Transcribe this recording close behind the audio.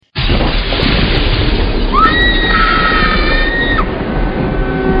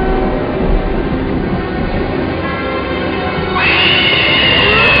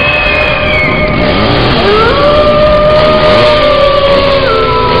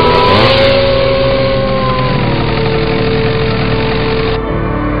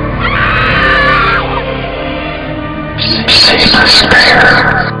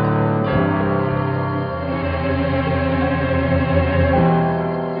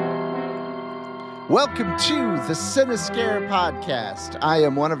Welcome to the Cinescare podcast. I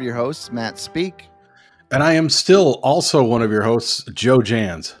am one of your hosts, Matt Speak. And I am still also one of your hosts, Joe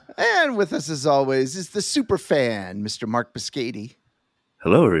Jans. And with us, as always, is the super fan, Mr. Mark Biscati.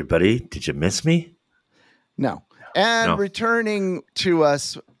 Hello, everybody. Did you miss me? No. And No. returning to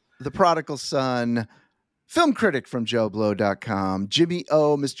us, the prodigal son, film critic from JoeBlow.com, Jimmy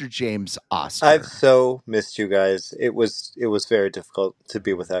O, Mr. James Oster. I've so missed you guys. It was very difficult to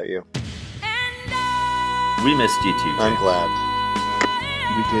be without you. We missed you too, I'm James. glad.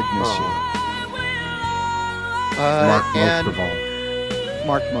 We did miss you. Mark most and of all.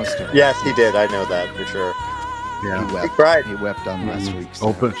 Mark most of all. Yes, he did. I know that for sure. Yeah. He wept. He cried. He wept on last week's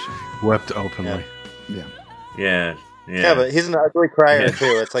Open, show. wept openly. Yeah. Yeah. Yeah, but he's an ugly crier Yeah.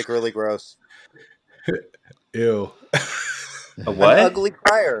 too. It's like really gross. Ew. A what? An ugly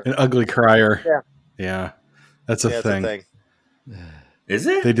crier. An ugly crier. Yeah. Yeah. That's a Yeah, it's thing. a thing. Is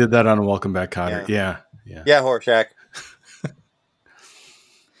it? They did that on Welcome Back, Kotter. Yeah. Yeah, Horshack.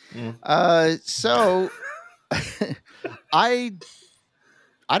 So I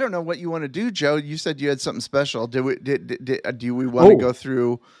don't know what you want to do, Joe. You said you had something special. Do we want to go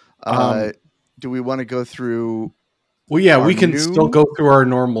through? Do we want to go through? Well, yeah, our we can new- still go through our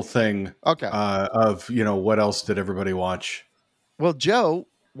normal thing Okay. of, what else did everybody watch? Well, Joe,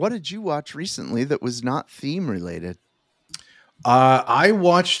 what did you watch recently that was not theme related? I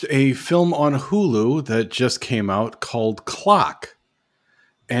watched a film on Hulu that just came out called Clock.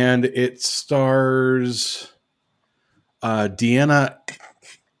 And it stars Deanna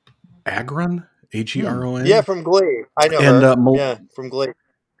Agron, Agron. Yeah, from Glee. I know And, her. Yeah, from Glee.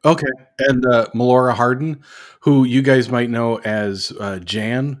 Okay. And Melora Hardin, who you guys might know as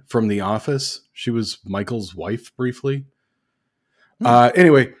Jan from The Office. She was Michael's wife briefly.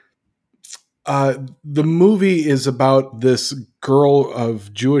 Anyway, the movie is about this girl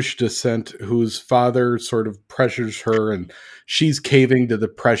of Jewish descent whose father sort of pressures her, and she's caving to the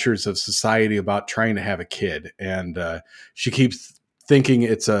pressures of society about trying to have a kid. And she keeps thinking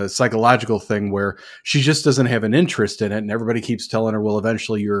it's a psychological thing where she just doesn't have an interest in it. And everybody keeps telling her, well,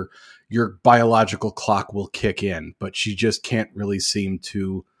 eventually your biological clock will kick in, but she just can't really seem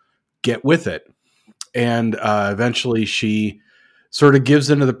to get with it. And eventually she sort of gives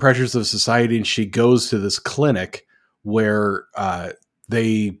into the pressures of society, and she goes to this clinic where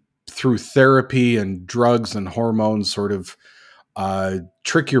they, through therapy and drugs and hormones, sort of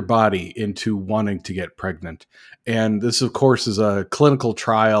trick your body into wanting to get pregnant. And this, of course, is a clinical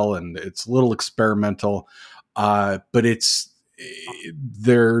trial, and it's a little experimental, but it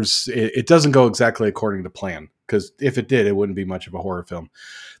doesn't go exactly according to plan, because if it did, it wouldn't be much of a horror film.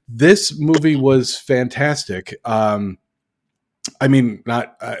 This movie was fantastic.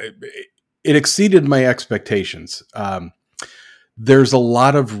 It exceeded my expectations. There's a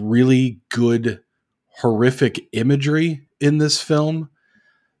lot of really good, horrific imagery in this film.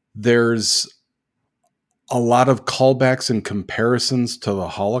 There's a lot of callbacks and comparisons to the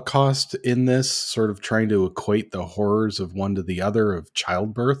Holocaust in this, sort of trying to equate the horrors of one to the other of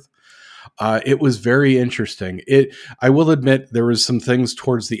childbirth. It was very interesting. I will admit there was some things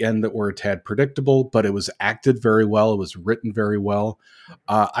towards the end that were a tad predictable, but it was acted very well. It was written very well.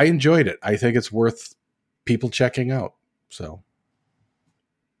 I enjoyed it. I think it's worth people checking out. So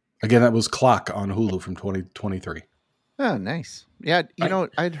again, that was Clock on Hulu from 2023. Oh, nice. Yeah,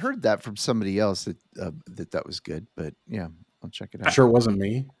 I'd heard that from somebody else that was good, but yeah, I'll check it out. Sure it wasn't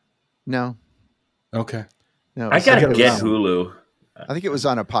me? No. Okay. No. I gotta get Hulu. I think it was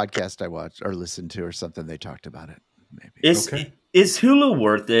on a podcast I watched or listened to or something. They talked about it. Maybe. Is Hulu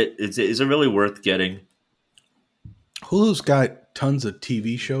worth it? Is it really worth getting? Hulu's got tons of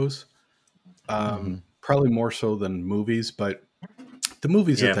TV shows, probably more so than movies, but the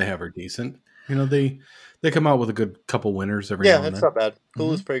movies that they have are decent. They come out with a good couple winners every now and then. Yeah, that's not bad.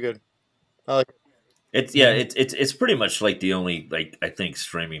 Hulu's pretty good. I like it. It's pretty much like the only I think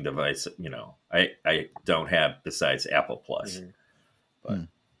streaming device I don't have besides Apple Plus. Mm-hmm. But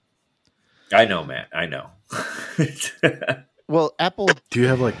I know, Matt. I know. Well, Apple. Do you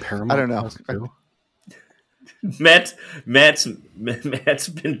have Paramount? I don't know. Plus, too? Matt's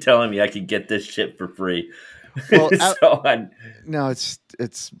been telling me I can get this shit for free. Well,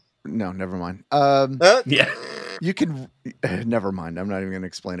 No, never mind. yeah, you can. Never mind. I'm not even going to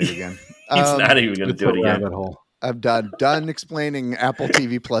explain it again. he's not even going to do it again. Rabbit hole. I'm done explaining Apple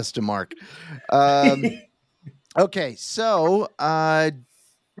TV Plus to Mark. Okay, so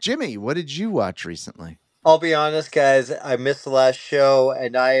Jimmy, what did you watch recently? I'll be honest, guys. I missed the last show,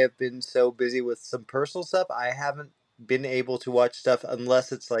 and I have been so busy with some personal stuff. I haven't been able to watch stuff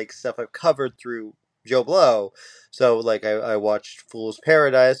unless it's stuff I've covered through Joe Blow. So like I watched Fool's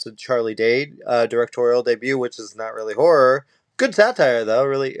Paradise, the Charlie Day directorial debut, which is not really horror. Good satire though,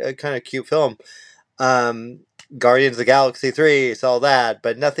 really kind of cute film. Guardians of the Galaxy 3, saw that,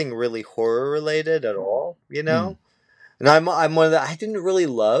 but nothing really horror related at all, you know? And I'm one of the I didn't really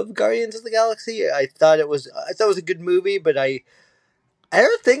love Guardians of the Galaxy. I thought it was a good movie, but I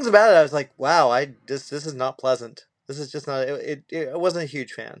heard things about it. I was like, wow, this is not pleasant. This is just not I wasn't a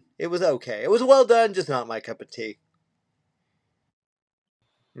huge fan. It was okay. It was well done, just not my cup of tea.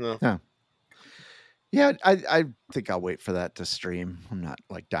 No. Yeah. Yeah, I think I'll wait for that to stream. I'm not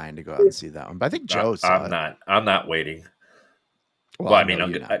like dying to go out and see that one, but I think Joe saw it. I'm not waiting. Well, I mean,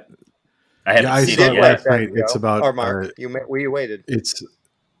 I haven't seen saw it it yet. last night. It's about or Mark, you waited.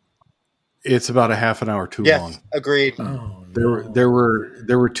 It's about a half an hour too long. Agreed. Oh, There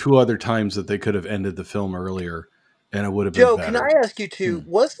were two other times that they could have ended the film earlier, and it would have been Joe, better. can I ask you too?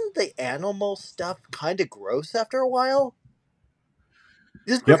 Wasn't the animal stuff kind of gross after a while?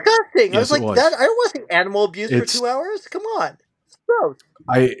 It's disgusting. Yes, I was like, that. I don't want to see animal abuse for 2 hours. Come on, it's gross.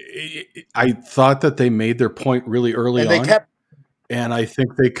 I thought that they made their point really early on, and I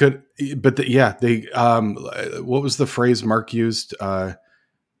think they could. But they. What was the phrase Mark used?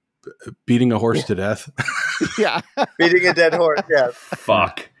 Beating a horse to death. Yeah, beating a dead horse. Yeah,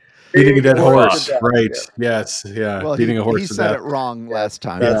 fuck. Beating a dead horse, right? Yeah. Yes, yeah. Well, beating a horse. He to said death. it wrong last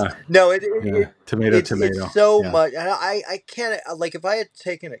time. Yeah. No, tomato. It's so much. I can't. Like, if I had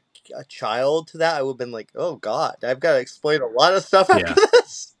taken a child to that, I would have been like, oh god, I've got to explain a lot of stuff after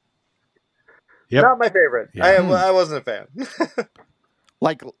this. Yep. Not my favorite. Yeah. I wasn't a fan.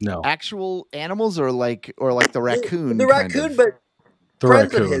 Like actual animals, or like the raccoon. The raccoon, but the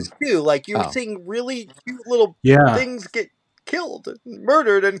friends raccoon. of his too. Like, you're seeing really cute little things get killed, and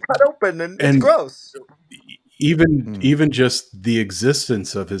murdered, and cut open, and it's gross. Even just the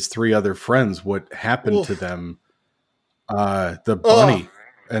existence of his three other friends, what happened to them, the bunny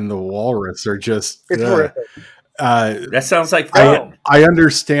and the walrus are just it's horrific. That sounds like fun. I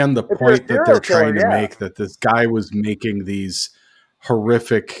understand the point that they're trying to make, that this guy was making these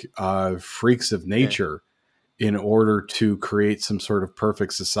horrific freaks of nature in order to create some sort of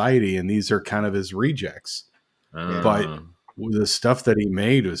perfect society, and these are kind of his rejects. But the stuff that he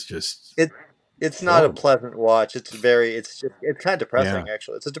made was just it's not a pleasant watch. It's kind of depressing,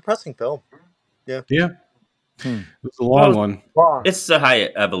 actually. It's a depressing film. Yeah. It's a long one. It's a high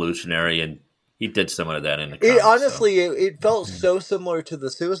evolutionary, and he did some of that in the comics. Honestly, it felt so similar to the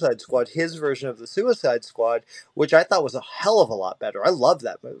Suicide Squad, his version of the Suicide Squad, which I thought was a hell of a lot better. I loved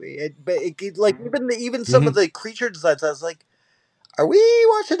that movie. Like even some of the creature designs, I was like, are we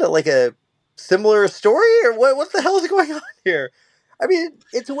watching a similar story, or what the hell is going on here? I mean,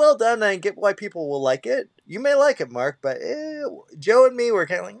 it's well done, and I get why people will like it. You may like it, Mark, but Joe and me were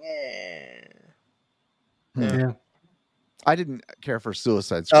kind of like, Yeah. I didn't care for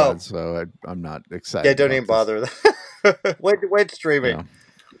Suicide Squad, so I'm not excited. Yeah, don't even bother. Wait streaming.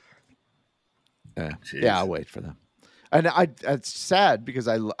 Yeah, I'll wait for them. And it's sad because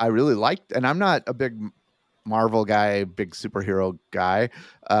I really liked, and I'm not a big Marvel guy, big superhero guy,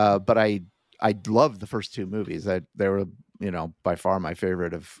 but I loved the first two movies. They were, by far my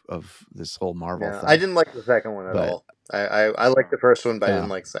favorite of this whole Marvel thing. I didn't like the second one at all. I liked the first one, but I didn't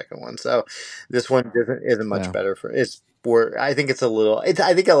like the second one. So this one isn't much better for it's. I think it's a little. I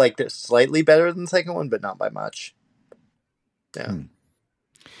think I liked it slightly better than the second one, but not by much. Yeah.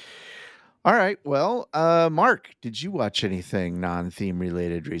 All right. Well, Mark, did you watch anything non-theme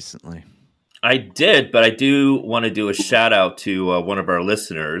related recently? I did, but I do want to do a shout out to one of our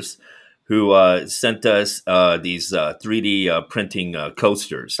listeners who sent us these 3D printing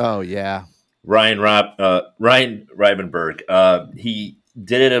coasters. Oh yeah, Ryan Rivenberg. He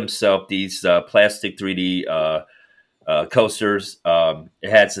did it himself. These plastic 3D coasters. It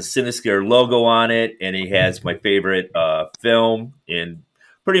has a Cinescare logo on it, and he has my favorite film, in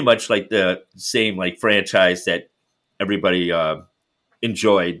pretty much like the same franchise that everybody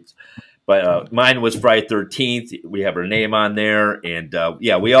enjoyed. But mine was Friday 13th. We have her name on there, and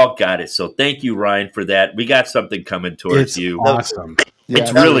we all got it. So thank you, Ryan, for that. We got something coming towards you. Awesome.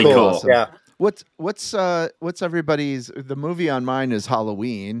 It's really cool. Awesome. Yeah. What's everybody's? The movie on mine is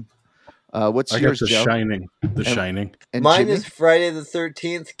Halloween. What's yours, The Joe? Shining. The Shining. And mine Jimmy? is Friday the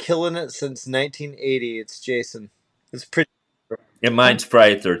 13th, killing it since 1980. It's Jason. It's pretty. And mine's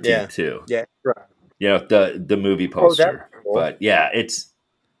Friday 13th too. Yeah, right. The movie poster. That's cool. But it's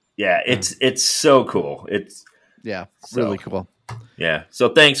so cool. It's really cool. Yeah. So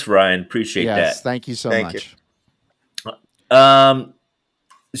thanks, Ryan. Appreciate that. Thank you so much.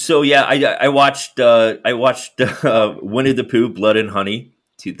 So I watched Winnie the Pooh, Blood and Honey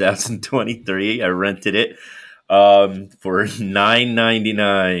 2023. I rented it for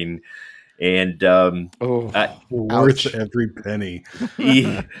 $9.99, and Worth ouch. every penny.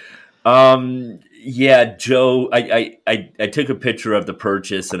 yeah, Joe, I took a picture of the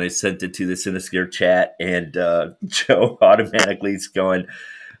purchase and I sent it to the Cinescare chat, and Joe automatically is going,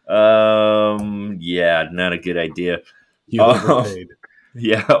 yeah, not a good idea. You overpaid.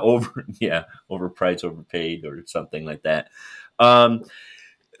 Yeah, overpriced, overpaid, or something like that.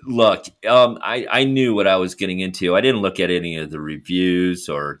 Look, I knew what I was getting into. I didn't look at any of the reviews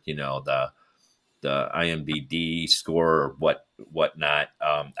or the IMDb score or whatnot.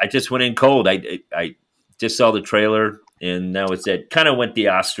 I just went in cold. I just saw the trailer, and that was it. Kind of went the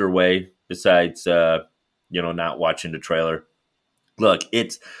Oscar way. Besides, not watching the trailer. Look,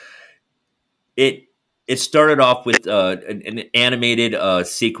 it started off with an animated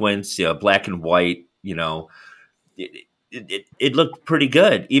sequence, black and white. It looked pretty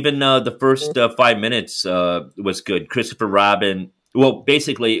good. Even the first 5 minutes was good. Christopher Robin. Well,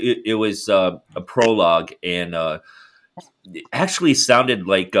 basically, it was a prologue, and it actually sounded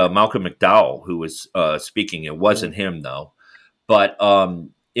like Malcolm McDowell who was speaking. It wasn't him though, but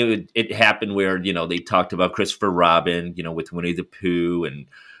it happened where they talked about Christopher Robin, with Winnie the Pooh and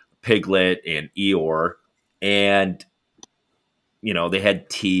Piglet and Eeyore, and they had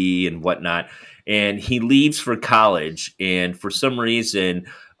tea and whatnot. And he leaves for college, and for some reason,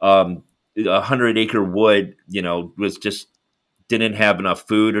 100 Acre Wood, was just didn't have enough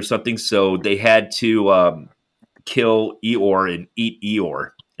food or something, so they had to kill Eeyore and eat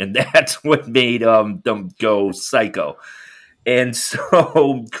Eeyore, and that's what made them go psycho. And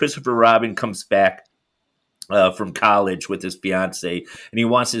so Christopher Robin comes back from college with his fiance, and he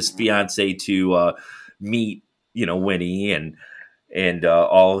wants his fiance to meet Winnie and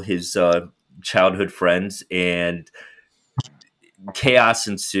all his childhood friends, and chaos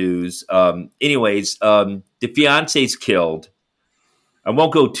ensues. Anyways, the fiance's killed. I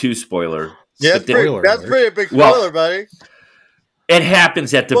won't go too spoiler. Yeah, but that's pretty big spoiler, buddy. It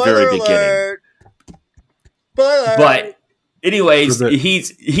happens at the very beginning. Spoiler. But anyways,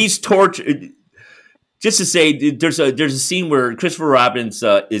 he's tortured. Just to say, there's a scene where Christopher Robbins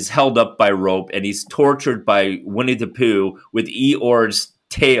is held up by rope, and he's tortured by Winnie the Pooh with Eeyore's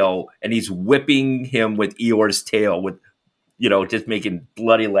tail, and he's whipping him with Eeyore's tail with, just making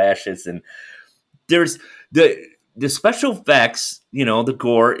bloody lashes. And there's the special effects, the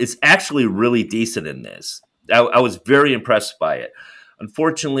gore is actually really decent in this. I was very impressed by it.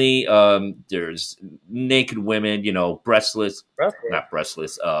 Unfortunately, there's naked women, breastless, not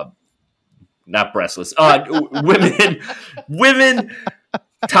breastless. Women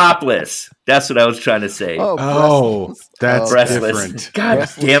topless. That's what I was trying to say. Oh, that's breastless. Different. God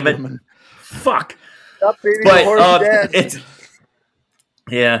breastless damn it! women. Fuck. Stop beating the horse dead. It's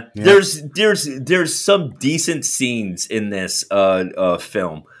yeah. There's some decent scenes in this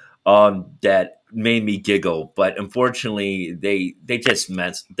film that made me giggle, but unfortunately they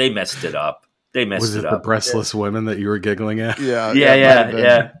messed it up. They messed Was it the breastless women that you were giggling at?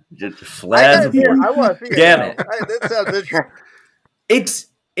 Yeah. Just flat. I want to see it. Damn it! That sounds interesting. It's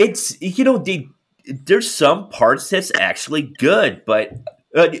there's some parts that's actually good, but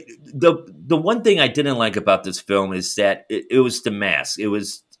the one thing I didn't like about this film is that it was the mask. It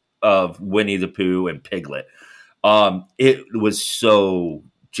was of Winnie the Pooh and Piglet. It was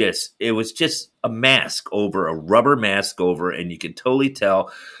just a mask over a rubber mask over, and you can totally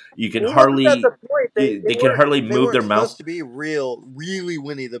tell. You can hardly. They can hardly move their mouth. Supposed to be really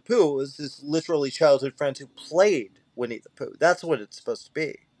Winnie the Pooh. It was just literally childhood friends who played Winnie the Pooh. That's what it's supposed to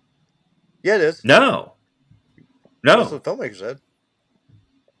be. Yeah, it is. No. That's what the filmmaker said.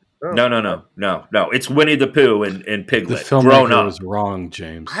 No. It's Winnie the Pooh and Piglet. The filmmaker grown up. was wrong,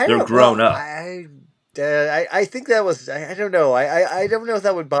 James. They're grown up. I think that was. I don't know. I don't know if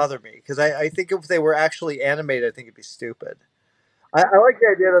that would bother me, because I think if they were actually animated, I think it'd be stupid. I like the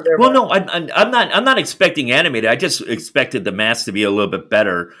idea that they're. Well, no, I'm not expecting animated. I just expected the mask to be a little bit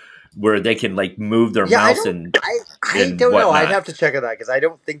better, where they can move their mouths and. I don't know. I'd have to check on that, because I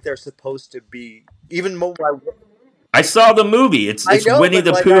don't think they're supposed to be even more. I saw the movie. It's Winnie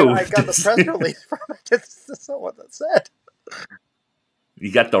the Pooh. I got the press release from it. That's not what that said.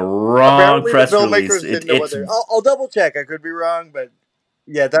 You got the wrong press release. I'll double check. I could be wrong, but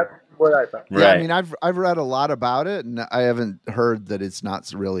yeah, that's what I thought. Yeah, I mean, I've read a lot about it, and I haven't heard that it's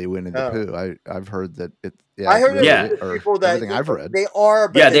not really Winnie the Pooh. I've heard that it. Yeah, I heard people that everything I've read. They are,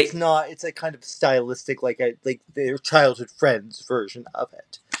 but it's not. It's a kind of stylistic, like their childhood friends version of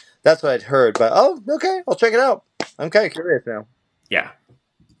it. That's what I'd heard. But okay, I'll check it out. I'm kind of curious now. Yeah.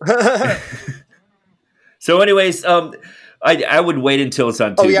 So, anyways, I would wait until it's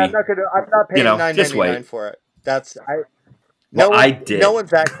on Tubi. Oh yeah, I'm not paying just wait. $9.99 for it. That's I did. No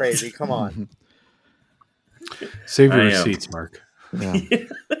one's that crazy. Come on. Save your receipts, Mark. Yeah.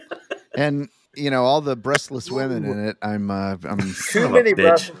 And all the breastless women in it. I'm too many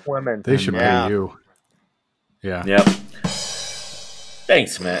breastless women. They should pay you. Yeah. Yep.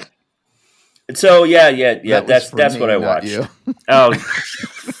 Thanks, Matt. And so that's what I watched. You. Oh,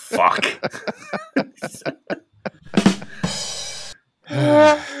 fuck.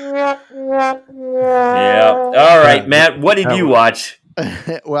 Yeah. All right, Matt. What did you watch?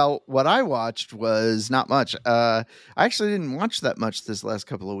 Well, what I watched was not much. I actually didn't watch that much this last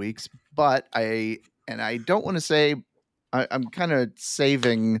couple of weeks, but I don't want to say I'm kind of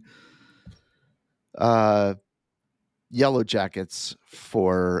saving Yellow Jackets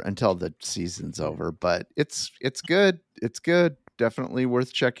for until the season's over, but it's good. It's good. Definitely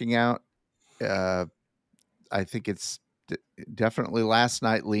worth checking out. I think it's definitely last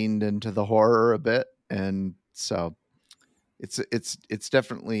night leaned into the horror a bit, and so it's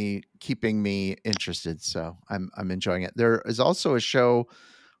definitely keeping me interested. So I'm enjoying it. There is also a show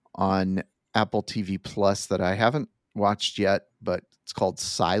on Apple TV Plus that I haven't watched yet, but it's called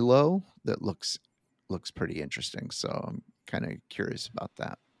Silo that looks pretty interesting. So I'm kind of curious about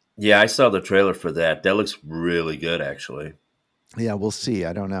that. Yeah, I saw the trailer for that. That looks really good, actually. Yeah, we'll see.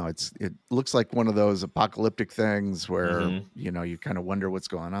 I don't know. It looks like one of those apocalyptic things where you kind of wonder what's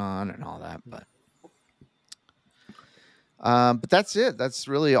going on and all that. But that's it. That's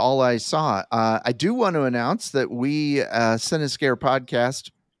really all I saw. I do want to announce that we Cinescare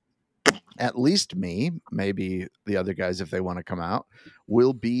podcast, at least me, maybe the other guys if they want to come out,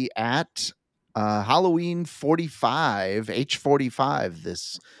 will be at Halloween 45 H45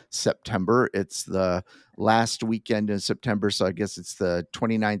 this September. It's the last weekend in September, so I guess it's the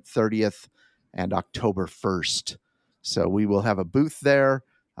 29th, 30th, and October 1st. So we will have a booth there.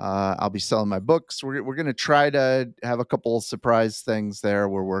 I'll be selling my books. We're going to try to have a couple surprise things there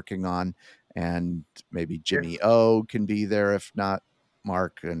we're working on, and maybe Jimmy O can be there, if not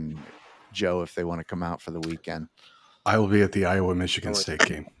Mark and Joe, if they want to come out for the weekend. I will be at the Iowa-Michigan State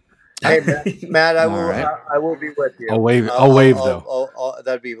game. Hey, Matt, I will be with you. I'll wave though.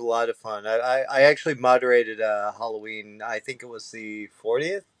 That'd be a lot of fun. I actually moderated Halloween. I think it was the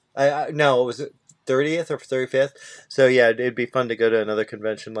 40th. No, it was 30th or 35th. So yeah, it'd be fun to go to another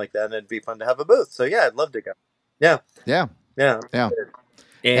convention like that, and it'd be fun to have a booth. So yeah, I'd love to go. Yeah.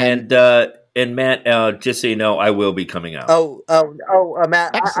 And Matt, just so you know, I will be coming out.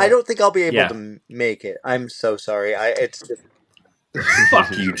 Matt, I don't think I'll be able to make it. I'm so sorry. It's just.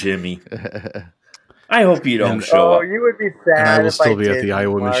 Fuck you, Jimmy. I hope you don't show up. You would be sad. And I will if still I be at the didn't,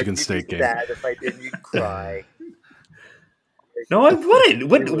 Iowa-Michigan Mark. State game. Sad if I didn't, you'd cry. No, I wouldn't.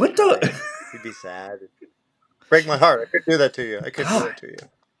 What the? You'd be sad. Break my heart. I could do that to you.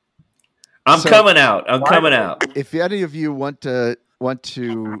 I'm coming out. If any of you want to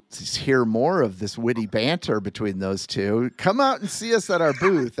hear more of this witty banter between those two, come out and see us at our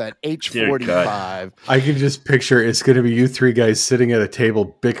booth at H45. I can just picture it's going to be you three guys sitting at a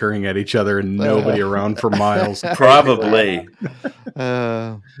table bickering at each other and nobody around for miles. Probably.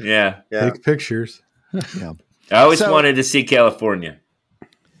 Yeah. Take pictures. Yeah. I always wanted to see California.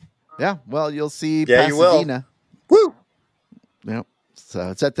 Yeah. Well, you'll see Pasadena. You will. Woo. Yep. So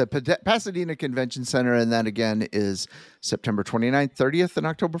it's at the Pasadena Convention Center, and that again is September 29th, 30th, and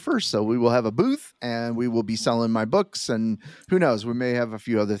October 1st. So we will have a booth, and we will be selling my books, and who knows, we may have a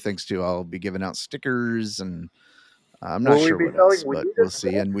few other things too. I'll be giving out stickers, and I'm not sure what else, but we'll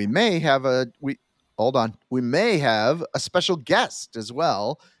see. And we may have we may have a special guest as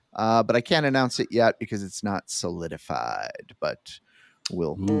well, but I can't announce it yet because it's not solidified. But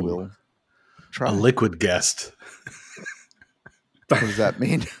we'll try. A liquid guest. What does that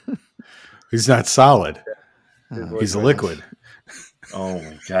mean? He's not solid. He's a liquid. Oh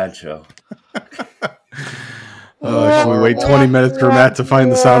my God, Joe. Should we wait 20 minutes for Matt to find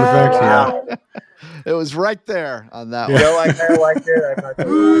the sound effect? Yeah. It was right there on that one. Joe, I kind of liked it. I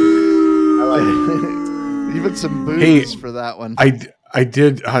like it. Even some booze for that one. I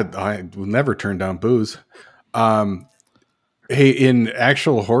did. I will never turn down booze. Hey, in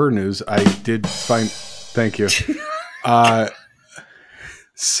actual horror news, I did find. Thank you.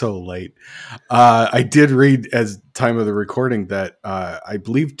 So late. I did read as time of the recording that I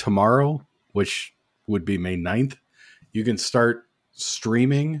believe tomorrow, which would be May 9th, you can start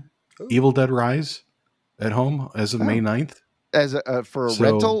streaming Evil Dead Rise at home as of May 9th. As for a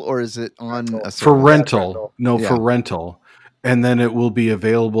rental, or is it on a for rental? rental. No, for rental. And then it will be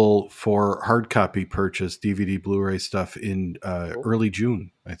available for hard copy purchase, DVD, Blu-ray stuff in early June,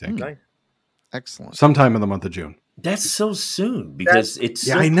 I think. Nice. Excellent. Sometime in the month of June. That's so soon because it's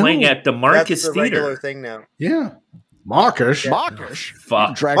Yeah, still I know. playing at the Marcus That's the regular Theater. thing now. Yeah. Marcus. Yeah. Marcus.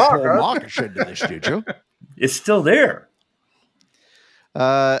 Fuck. Drag Paul Marcus into this, did you? It's still there.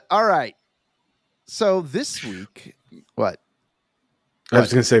 All right. So this week, what? I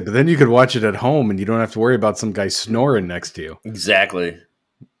was going to say, but then you could watch it at home and you don't have to worry about some guy snoring next to you. Exactly.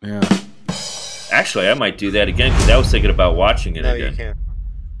 Yeah. Actually, I might do that again because I was thinking about watching it No, again. you can't.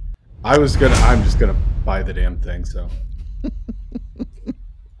 I'm just going to buy the damn thing, so.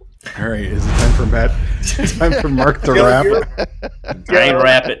 All right, is it time for Matt? Time for Mark to wrap? I ain't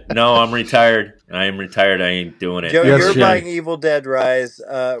rapping. No, I'm retired. I am retired. I ain't doing it. Joe, Yes, you're Jay. buying Evil Dead Rise.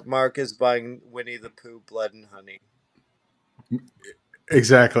 Mark is buying Winnie the Pooh, Blood and Honey.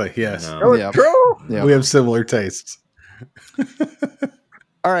 Exactly, yes. No. Yep. True. Yep. We have similar tastes.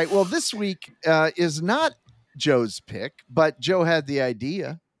 All right. Well, this week is not Joe's pick, but Joe had the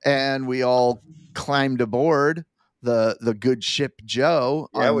idea, and we all climbed aboard the good ship Joe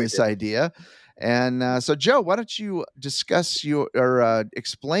Yeah, on we this did. idea. And so, Joe, why don't you discuss or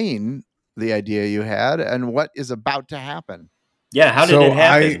explain the idea you had and what is about to happen? Yeah, how did it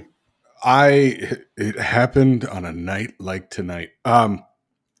happen? It happened on a night like tonight.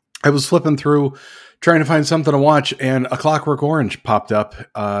 I was flipping through trying to find something to watch, and A Clockwork Orange popped up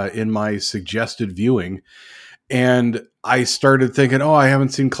in my suggested viewing. And I started thinking, I haven't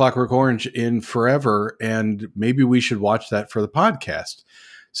seen Clockwork Orange in forever, and maybe we should watch that for the podcast.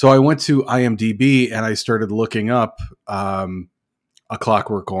 So I went to IMDb and I started looking up A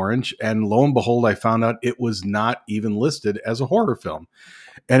Clockwork Orange, and lo and behold, I found out it was not even listed as a horror film.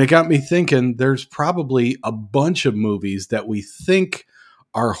 And it got me thinking, there's probably a bunch of movies that we think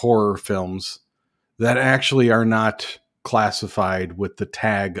are horror films that actually are not classified with the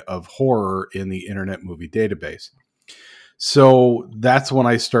tag of horror in the Internet Movie Database. So that's when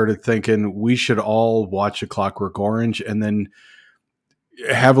I started thinking we should all watch A Clockwork Orange and then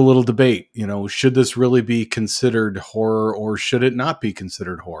have a little debate. Should this really be considered horror or should it not be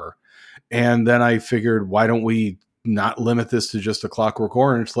considered horror? And then I figured, why don't we not limit this to just A Clockwork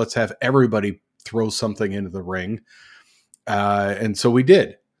Orange? Let's have everybody throw something into the ring. And so we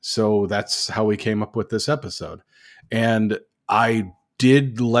did. So that's how we came up with this episode. And I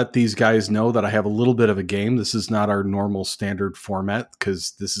did let these guys know that I have a little bit of a game. This is not our normal standard format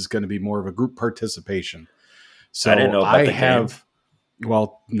because this is going to be more of a group participation. So I didn't know about the game.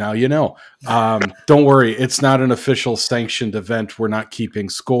 Well, now you know. Don't worry. It's not an official sanctioned event. We're not keeping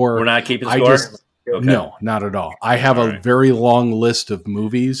score. We're not keeping score? Okay. No, not at all. I have a very long list of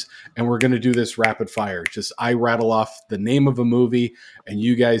movies, and we're going to do this rapid fire. Just I rattle off the name of a movie, and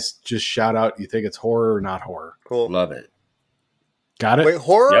you guys just shout out you think it's horror or not horror. Cool. Love it. Got it? Wait,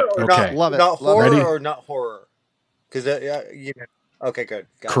 horror Yep. or Okay. not? Love it. Not Love horror it. or not horror? Because okay, good.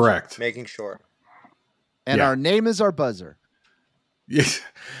 Gotcha. Correct. Making sure. And Yeah. our name is our buzzer.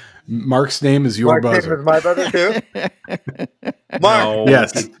 Mark's name is your Mark's buzzer. name is my buzzer too. Mark. No.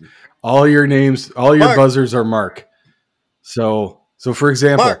 Yes. All your names, all your Mark. buzzers are Mark. So for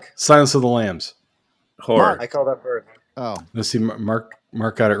example, Mark. Silence of the Lambs. Horror. I call that bird. Oh, Let's see, Mark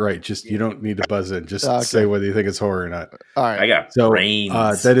got it right. Just you don't need to buzz in. Just Okay. say whether you think it's horror or not. all right. I got So brains.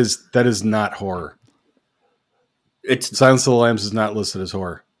 that is not horror. It's Silence of the Lambs is not listed as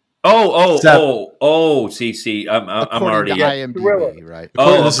horror. See. I'm already. According to IMDb, right?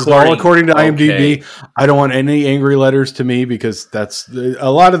 This is all according to IMDb. Okay. I don't want any angry letters to me because that's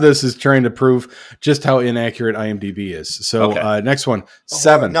a lot of this is trying to prove just how inaccurate IMDb is. So Okay. next one,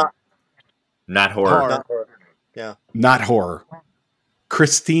 7, Not horror. Horror. Not horror. Yeah. not horror.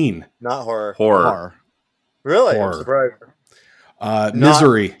 Christine, Not horror. Horror. Really? Horror. I'm surprised.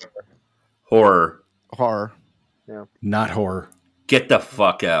 Misery, Horror. Horror. not horror. Get the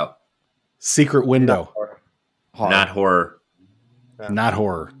fuck out. Secret Window, Horror. Horror. Not horror. not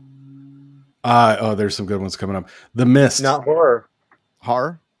horror. There's some good ones coming up. The Mist, Not horror.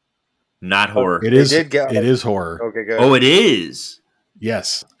 Horror. Not horror. it They is. did get- It is horror. Okay, good. Oh, it is.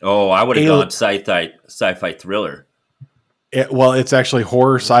 Yes. Oh, I would have Alien- gone sci-fi thriller. It's actually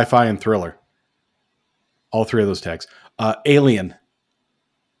horror, sci-fi, and thriller. All three of those tags. Alien,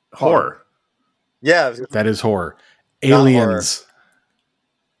 Horror. Yeah. that is horror. Not Aliens,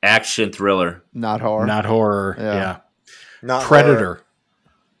 Action thriller. Not horror. not horror. Yeah. Yeah. Not Predator, horror.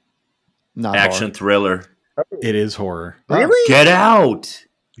 Not Action thriller. it is horror. horror. Really? Get out.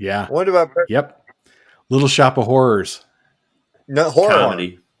 Yeah. What about Yep. Little Shop of Horrors, not horror?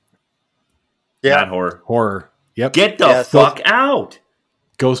 Comedy. Yeah. Not horror. horror. Yep. Get the Yeah, fuck out.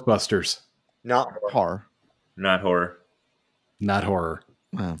 Ghostbusters, Not horror. Horror. Not horror. not horror.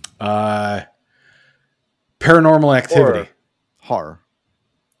 Wow. Paranormal Activity, Horror. Horror.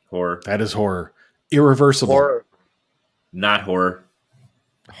 Horror. that is horror. Irreversible, Horror. Not horror.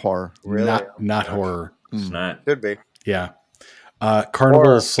 Horror. Really? Not horror. It's not. Could be. Yeah. Carnival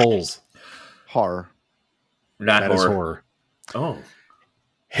Horror. of Souls. Horror. Not That is horror. horror. Oh.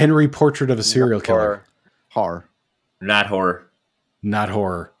 Henry, Portrait of a Serial Not Killer. horror. Horror. Not horror. Not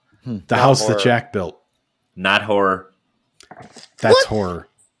horror. The Not House horror. that Jack built. Not horror. That's What? horror.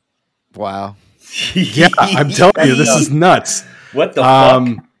 Wow. Yeah, I'm telling you, this is nuts. What the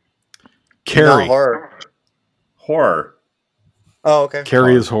fuck? Carrie. Not horror. Horror. Oh, okay.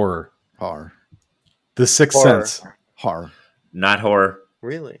 Carrie is horror. Horror. The Sixth Horror. Sense. Horror. Not horror.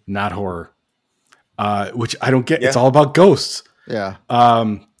 Really? Not horror. Which I don't get. Yeah. It's all about ghosts. Yeah.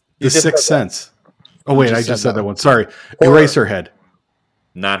 The just Sixth said that. Sense. Oh wait, just I just said said that that one. Sorry. Horror. Eraserhead.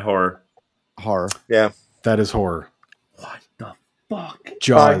 Not horror. Horror. Yeah. That is horror. What the fuck?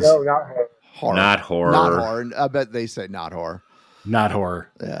 Jaws. No, not horror. Horror. Not horror. Not horror. I bet they say not horror. Not horror.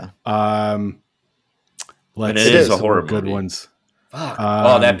 Yeah. Let's And see it is a some horror good movie. ones. Fuck.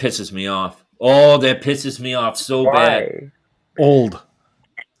 Oh, that pisses me off. Oh, that pisses me off so bad. Why? Old.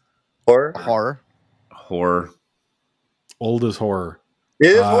 Horror? Horror. Horror. Old is horror. It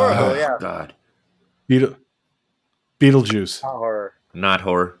is Uh, horror, Oh, though, yeah. God. Beetlejuice. Not horror. Not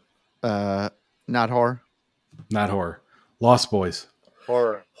horror. Not horror. Not horror. Lost Boys.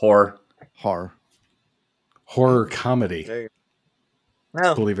 Horror. Horror. Horror. Horror comedy. There you go.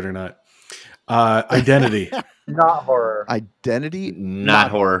 No, Believe it or not. Identity. not horror. Identity.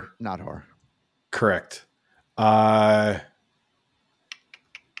 Not horror. Not horror. Correct. The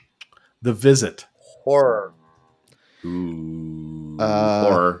Visit. Horror. Ooh. Uh,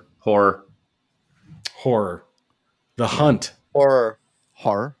 horror. Horror. Horror. The Hunt. Horror.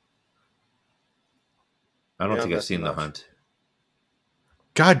 Horror. I don't Yeah, think I've that's seen enough. The Hunt.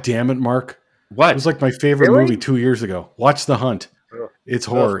 God damn it, Mark. What? It was like my favorite Really? movie 2 years ago. Watch The Hunt. Ugh. It's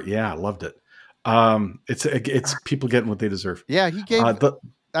horror. Yeah, I loved it. It's people getting what they deserve. Yeah, he gave.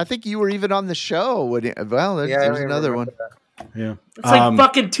 I think you were even on the show. Well, there's, Yeah, I there's another one. remember that. Yeah. It's like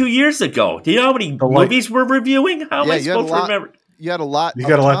fucking 2 years ago. Do you know how many movies we're reviewing? How am Yeah, I you had a supposed to lot- remember? You had a lot. You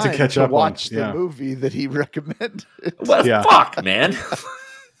got of a lot to time catch up on. watch Yeah. the movie that he recommended. What the Yeah. fuck, man?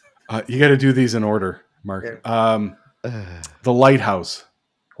 You got to do these in order, Mark. The Lighthouse.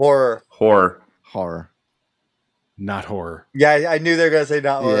 Horror. Horror. Horror. Not horror. Yeah, I knew they were going to say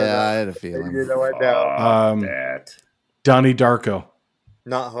not horror. Yeah, I had a You feeling. know what now? Fuck that. Donnie Darko.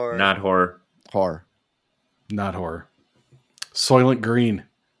 Not horror. Not horror. Horror. Not horror. Soylent Green.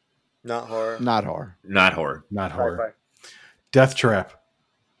 Not horror. Not horror. Not horror. Not horror. Sci-fi. Death Trap.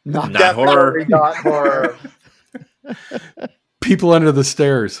 Not Not horror. Definitely not horror. People Under the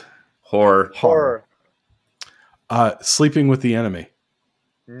Stairs. Horror. horror. Sleeping with the Enemy.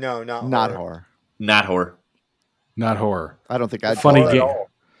 No, not horror. Not horror. Not horror. Not horror. I don't think I'd Funny Horror at game. all.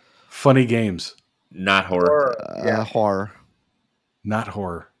 Funny Games. Not horror. Horror. Yeah, horror. Not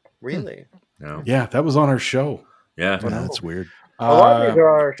horror. really. No. Yeah, that was on our show. Yeah. Yeah, that's weird. A lot of these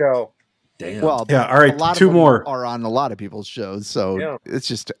are on our show. Damn. Well, Yeah, all right, a lot of two them more. are on a lot of people's shows, so Yeah. it's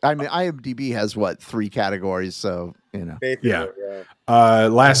just. I mean, IMDb has what 3 categories, so you know. Basically, Yeah. yeah.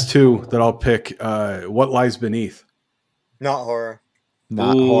 Last two that I'll pick. What Lies Beneath. Not horror.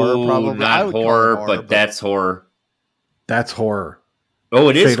 Not Ooh, horror, probably. I Not would call it horror, but that's horror. That's horror. Oh,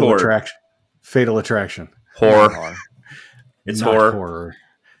 it is Fatal horror. Attraction. Fatal Attraction. Horror. horror. It's Not horror.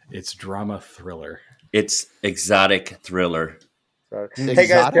 It's drama thriller. It's exotic thriller. So, Exotic hey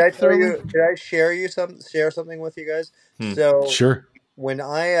guys, can I tell thriller? you? Can I share something with you guys? Hmm. So Sure. when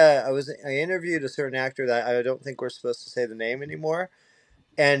I interviewed a certain actor that I don't think we're supposed to say the name anymore,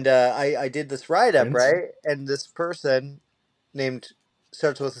 and I did this write up, Prince? right? And this person named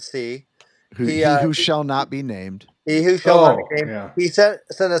starts with a C. Who, He, he who shall not be named. He who shall not be named. yeah. He sent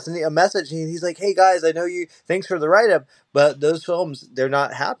us a message. And he's like, "Hey guys, I know you. Thanks for the write up, but those films they're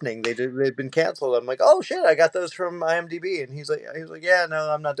not happening. They've been canceled." I'm like, "Oh shit, I got those from IMDb." And he's like, "Yeah, no,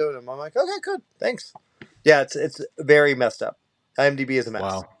 I'm not doing them." I'm like, "Okay, good, thanks." Yeah, it's very messed up. IMDb is a mess.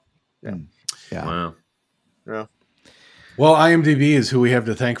 Wow. Yeah. Wow. Yeah. Well, IMDb is who we have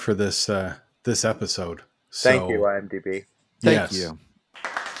to thank for this this episode. So, Thank you, IMDb. Thank yes. you.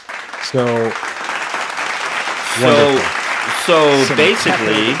 So, So, wonderful. so Some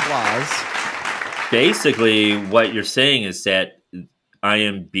basically, tepid applause. what you're saying is that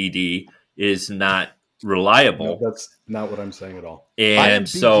IMDb is not reliable, No, that's not what I'm saying at all. and IMDb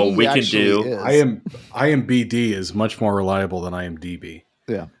so we can actually do. is. IMBD is much more reliable than IMDb.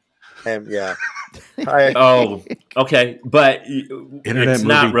 Yeah. Yeah. Oh, okay, but Internet it's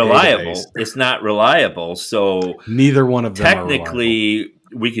not movie reliable. database. It's not reliable. So Neither one of them technically,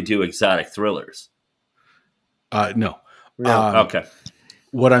 we could do exotic thrillers. are reliable. No. No. Okay.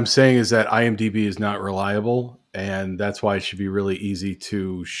 What I'm saying is that IMDb is not reliable, and that's why it should be really easy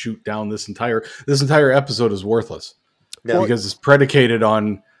to shoot down this entire episode is worthless Yeah. because it's predicated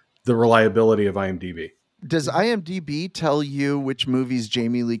on the reliability of IMDb. Does IMDb tell you which movies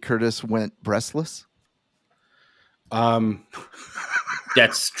Jamie Lee Curtis went breastless?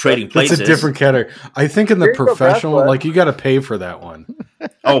 That's Trading That's Places. a different category. I think in the There you go, professional, breastless. like you got to pay for that one.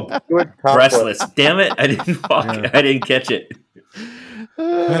 Oh, Good breastless. Damn it. I didn't Yeah. I didn't catch it.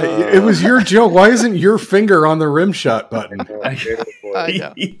 It was your joke. Why isn't your finger on the rim shot button? I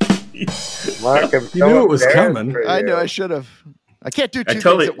know. Mark, I'm You knew it was coming. I know I should have. I can't do two things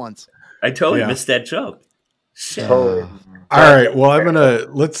totally- at once. I totally Yeah. missed that joke. Shit. Totally. All right. Well, I'm gonna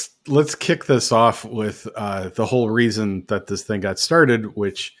let's kick this off with the whole reason that this thing got started,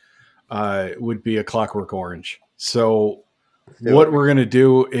 which would be A Clockwork Orange. So, what we're gonna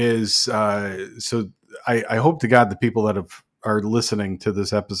do is, I hope to God the people that are listening to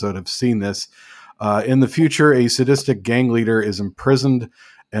this episode have seen this. In the future, a sadistic gang leader is imprisoned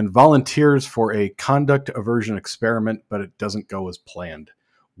and volunteers for a conduct aversion experiment, but it doesn't go as planned.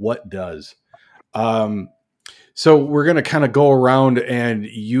 What does? So we're going to kind of go around and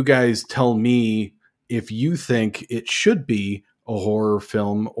you guys tell me if you think it should be a horror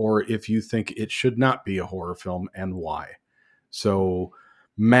film or if you think it should not be a horror film and why. So,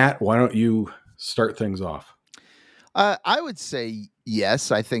 Matt, why don't you start things off? I would say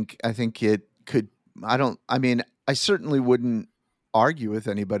yes. I think it could. I certainly wouldn't argue with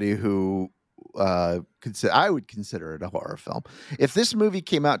anybody who I would consider it a horror film. If this movie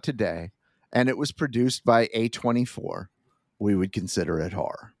came out today and it was produced by A24, we would consider it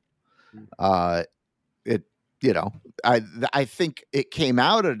horror. I think it came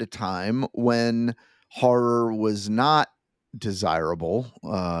out at a time when horror was not desirable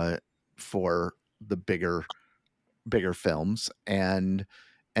for the bigger films, and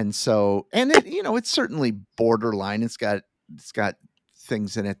so it's certainly borderline. It's got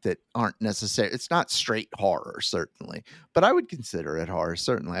things in it that aren't necessary. It's not straight horror, certainly, but I would consider it horror,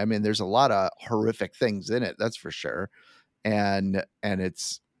 certainly. I mean, there's a lot of horrific things in it, that's for sure, and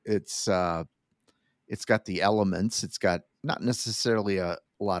it's got the elements. It's got not necessarily a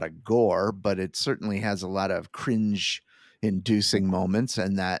lot of gore, but it certainly has a lot of cringe-inducing moments,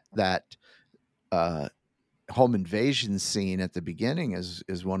 and that home invasion scene at the beginning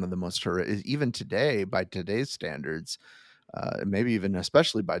is one of the most horrific, even today, by today's standards, maybe even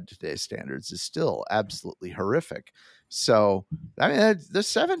especially by today's standards, is still absolutely horrific. So, I mean, the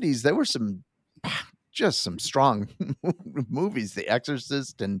 70s, there were some strong movies, The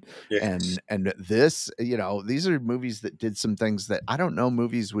Exorcist and this, these are movies that did some things that I don't know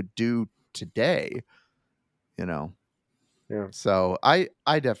movies would do today, Yeah. So I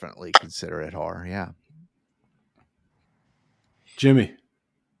definitely consider it horror. Yeah. Jimmy.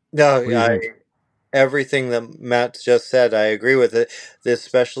 No, What do you think? everything that Matt just said, I agree with it.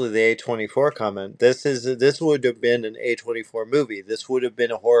 Especially the A24 comment. This would have been an A24 movie. This would have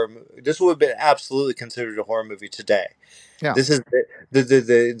been a horror. This would have been absolutely considered a horror movie today. Yeah. This is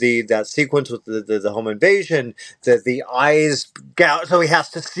the that sequence with the home invasion, the eyes gout, so he has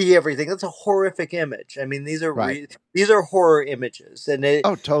to see everything. That's a horrific image. I mean, these are Right. these are horror images, and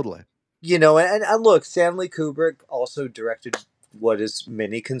Totally. And look, Stanley Kubrick also directed what is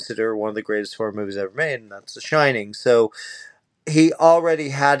many consider one of the greatest horror movies ever made, and that's The Shining. So he already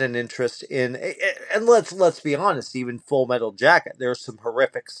had an interest in, and let's be honest, even Full Metal Jacket, there's some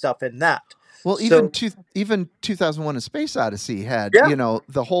horrific stuff in that. Well, even 2001: A Space Odyssey had,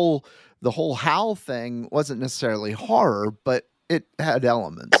 the whole Hal thing wasn't necessarily horror, but it had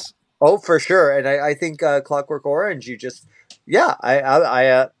elements. Oh, for sure, and I think Clockwork Orange, I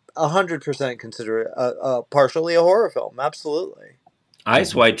 100% consider it partially a horror film. Absolutely.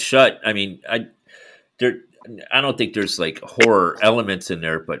 Eyes Wide Shut. I mean, I don't think there's like horror elements in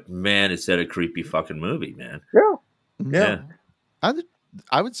there, but man, is that a creepy fucking movie, man. Yeah.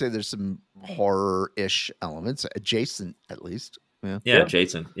 I would say there's some horror-ish elements, adjacent at least. Yeah.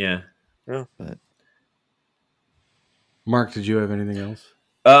 Jason. Yeah. But Mark, did you have anything else?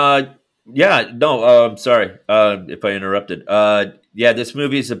 Sorry if I interrupted. This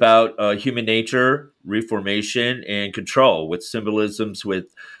movie is about human nature, reformation, and control, with symbolisms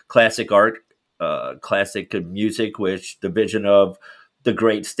with classic art, classic music, which the vision of the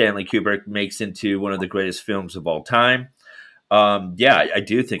great Stanley Kubrick makes into one of the greatest films of all time. I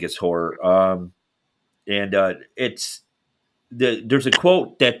do think it's horror. There's a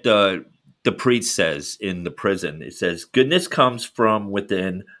quote that the priest says in the prison. It says, "Goodness comes from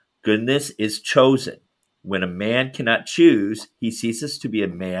within. Goodness is chosen. When a man cannot choose, he ceases to be a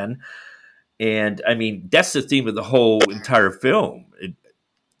man." And I mean, that's the theme of the whole entire film,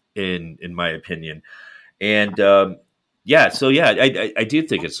 in my opinion. And I do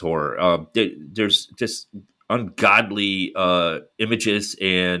think it's horror. There's just ungodly images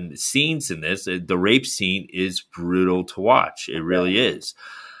and scenes in this. The rape scene is brutal to watch. It really is.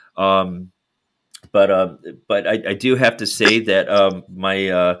 But I do have to say that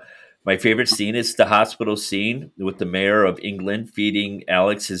my favorite scene is the hospital scene with the mayor of England feeding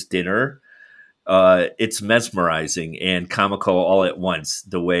Alex his dinner. It's mesmerizing and comical all at once.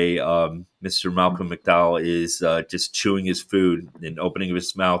 The way Mr. Malcolm McDowell is just chewing his food and opening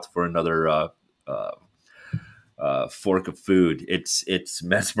his mouth for another fork of food. It's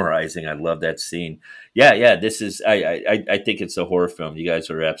mesmerizing. I love that scene. Yeah. This is. I think it's a horror film. You guys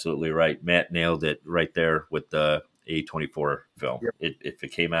are absolutely right. Matt nailed it right there with the A24 film. Yep. If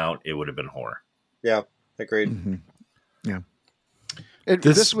it came out, it would have been horror. Yeah, agreed. Mm-hmm. Yeah.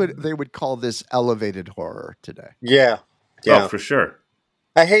 They would call this elevated horror today. Yeah. Yeah. Oh, for sure.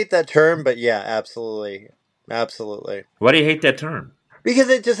 I hate that term, but yeah, absolutely. Absolutely. Why do you hate that term? Because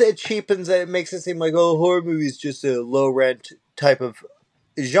it cheapens it. It makes it seem like, oh, horror movie is just a low rent type of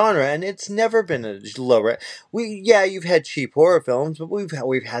genre, and it's never been a low rent. You've had cheap horror films, but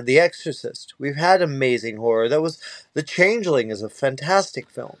we've had The Exorcist. We've had amazing horror. The Changeling is a fantastic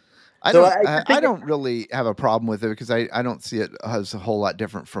film. I don't really have a problem with it because I don't see it as a whole lot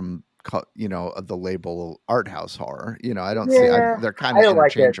different from the label art house horror. I don't see they're kind of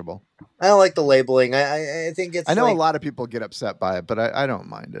interchangeable. I don't like the labeling. I think it's. I know a lot of people get upset by it, but I don't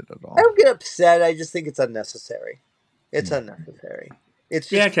mind it at all. I don't get upset. I just think it's unnecessary. It's unnecessary. It's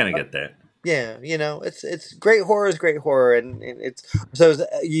just, I kind of get that. Yeah, it's great horror is great horror, and it's so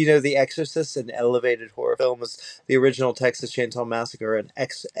The Exorcist, an elevated horror film, is the original Texas Chainsaw Massacre, an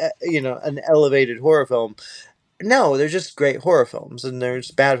elevated horror film. No, they're just great horror films, and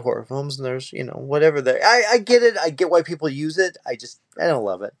there's bad horror films, and there's whatever. I get it. I get why people use it. I don't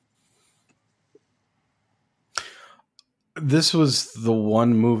love it. This was the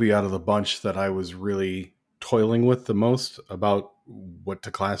one movie out of the bunch that I was really toiling with the most about what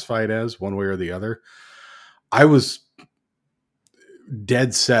to classify it as, one way or the other. I was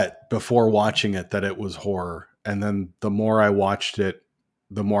dead set before watching it that it was horror. And then the more I watched it,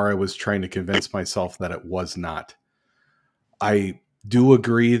 the more I was trying to convince myself that it was not. I do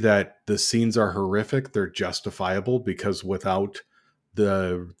agree that the scenes are horrific. They're justifiable because without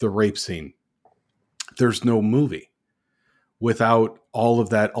the rape scene, there's no movie. Without all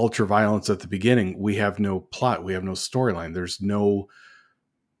of that ultra violence at the beginning, we have no plot. We have no storyline. There's no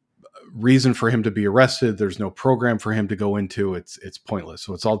reason for him to be arrested. There's no program for him to go into. It's pointless.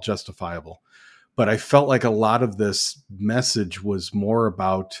 So it's all justifiable. But I felt like a lot of this message was more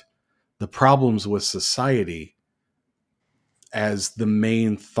about the problems with society as the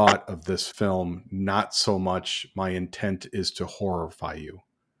main thought of this film, not so much my intent is to horrify you.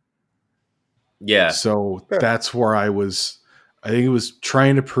 Yeah. So that's where I think it was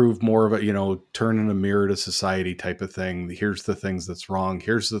trying to prove more of a, turning a mirror to society type of thing. Here's the things that's wrong.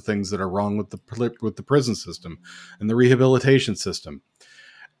 Here's the things that are wrong with the prison system and the rehabilitation system.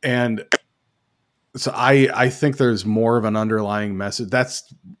 And so I think there's more of an underlying message.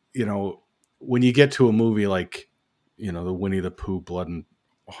 That's, when you get to a movie like, the Winnie the Pooh, Blood and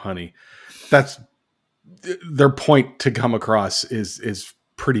Honey, that's their point to come across is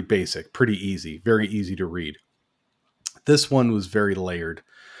pretty basic, pretty easy, very easy to read. This one was very layered.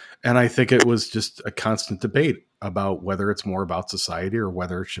 And I think it was just a constant debate about whether it's more about society or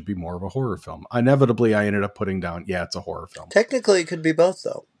whether it should be more of a horror film. Inevitably, I ended up putting down, it's a horror film. Technically, it could be both,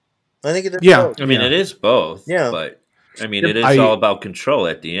 though. I think it is both. I mean, it is both. Yeah. But, it is all about control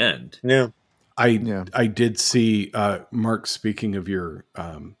at the end. Yeah. I did see, Mark, speaking of your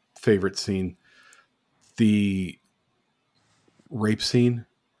favorite scene, the rape scene.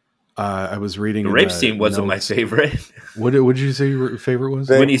 I was reading the rape scene wasn't my favorite. What did you say your favorite was?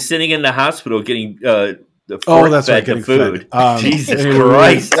 When he's sitting in the hospital getting the fork fed the food. Jesus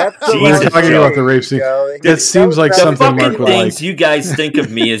Christ! We're talking about the rape scene. That seems like something Mark would like. You guys think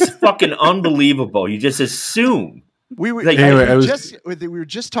of me is fucking unbelievable. You just assume. We were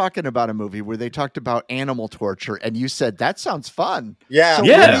just talking about a movie where they talked about animal torture, and you said that sounds fun. Yeah. So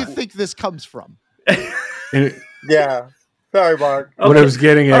where do you think this comes from? Yeah. Sorry, Mark. What I was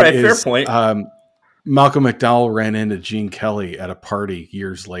getting at is, fair point. Malcolm McDowell ran into Gene Kelly at a party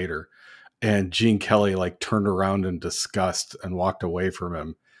years later, and Gene Kelly turned around in disgust and walked away from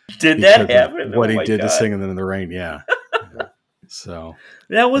him. Did that happen? What he did to Singing in the Rain, yeah. So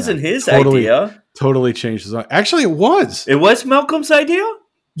that wasn't his idea. Totally changed his. Actually, it was. It was Malcolm's idea.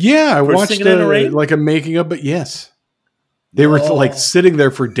 Yeah, I watched a making of, but yes, they were sitting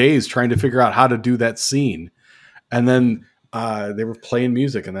there for days trying to figure out how to do that scene, and then They were playing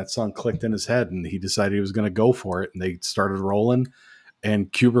music, and that song clicked in his head, and he decided he was going to go for it. And they started rolling,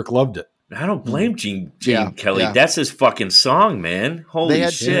 and Kubrick loved it. I don't blame Gene Yeah, Kelly. yeah. That's his fucking song, man. Holy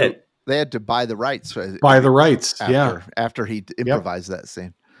shit. They had to buy the rights. By the rights, after he improvised that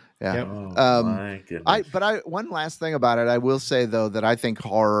scene. Yeah. Yep. Oh, my goodness. One last thing about it, I will say though that I think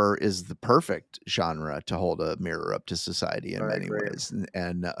horror is the perfect genre to hold a mirror up to society in many ways,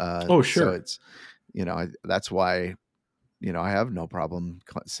 and oh sure, so it's that's why I have no problem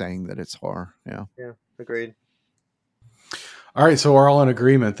saying that it's horror. Yeah, agreed. All right, so we're all in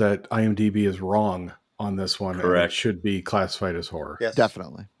agreement that IMDb is wrong on this one. Correct. And it should be classified as horror. Yes,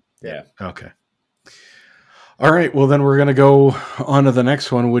 definitely. Yeah. Okay. All right. Well, then we're going to go on to the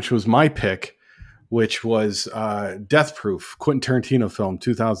next one, which was my pick, which was Death Proof, Quentin Tarantino film,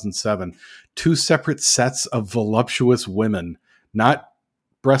 2007. 2 separate sets of voluptuous women, not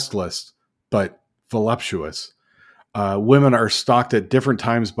breastless, but voluptuous. Women are stalked at different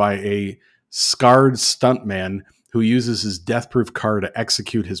times by a scarred stuntman who uses his death proof car to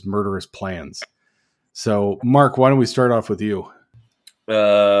execute his murderous plans. So, Mark, why don't we start off with you?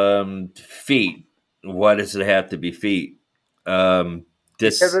 Feet. Why does it have to be feet? Because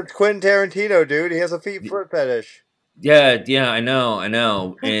it's Quentin Tarantino, dude. He has a foot fetish. Yeah, I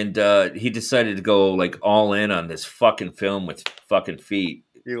know. And he decided to go like all in on this fucking film with fucking feet.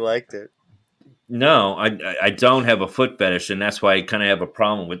 You liked it. No, I don't have a foot fetish, and that's why I kind of have a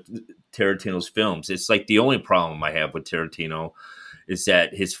problem with Tarantino's films. It's like the only problem I have with Tarantino is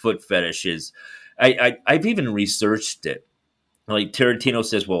that his foot fetish is. I've even researched it. Like Tarantino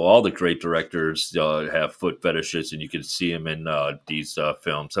says, well, all the great directors have foot fetishes, and you can see them in these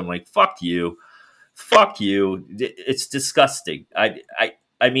films. I'm like, fuck you. It's disgusting. I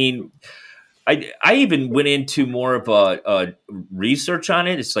mean, I even went into more of a research on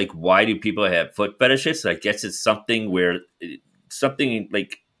it. It's like, why do people have foot fetishes? I guess it's something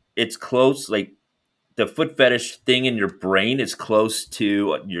like it's close, like the foot fetish thing in your brain is close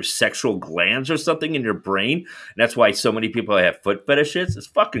to your sexual glands or something in your brain. And that's why so many people have foot fetishes. It's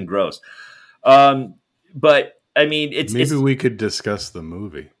fucking gross. But I mean, maybe we could discuss the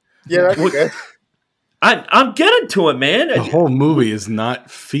movie. Yeah, that's good. I'm getting to it, man. The whole movie is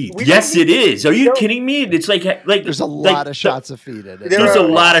not feet. Yes, it is. Are you kidding me? It's like there's a lot of shots of feet in it. There's a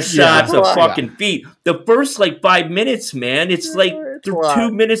lot of shots of fucking feet. The first 5 minutes, man, it's like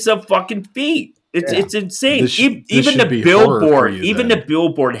 2 minutes of fucking feet. It's insane. Even the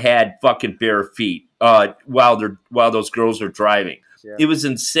billboard had fucking bare feet while those girls are driving. Yeah. It was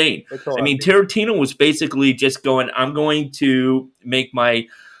insane. I mean, Tarantino was basically just going, I'm going to make my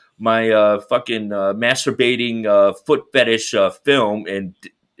fucking masturbating foot fetish film, and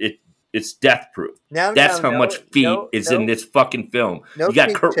it's death proof. That's how much feet is in this fucking film. You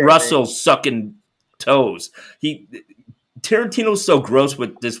got Kurt Russell sucking toes. Tarantino's so gross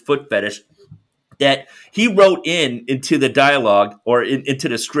with this foot fetish that he wrote into the dialogue or into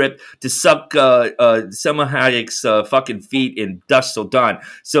the script to suck Selma Hayek's fucking feet in Dusk Till Dawn.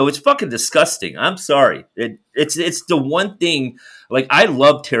 So it's fucking disgusting. I'm sorry. It's the one thing. Like, I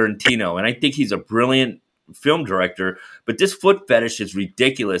love Tarantino, and I think he's a brilliant film director, but this foot fetish is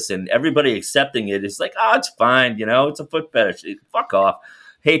ridiculous, and everybody accepting it is like, it's fine, it's a foot fetish. Fuck off.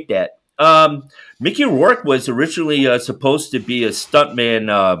 Hate that. Mickey Rourke was originally supposed to be a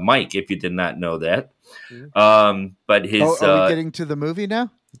stuntman, Mike, if you did not know that. But his... are we getting to the movie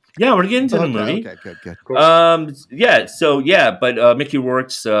now? Yeah, we're getting to the movie. Okay, good. Cool. But Mickey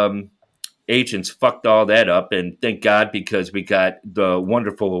Rourke's agents fucked all that up, and thank God, because we got the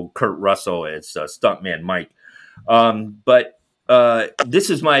wonderful Kurt Russell as stuntman Mike. But this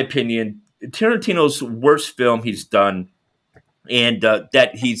is my opinion. Tarantino's worst film he's done, and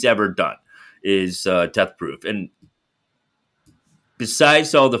that he's ever done, is Death Proof. And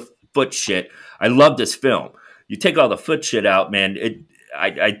besides all the foot shit, I love this film. You take all the foot shit out, man,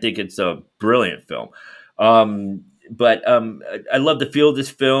 I think it's a brilliant film. But I love the feel of this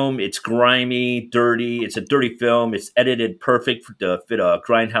film. It's grimy, dirty. It's a dirty film. It's edited perfect to fit a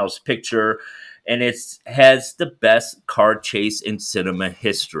grindhouse picture. And it has the best car chase in cinema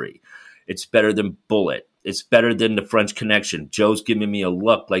history. It's better than Bullet. It's better than The French Connection. Joe's giving me a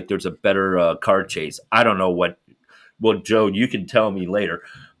look like there's a better car chase. I don't know what. Well, Joe, you can tell me later.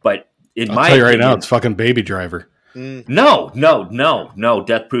 But I'll tell you right now, it's fucking Baby Driver. No.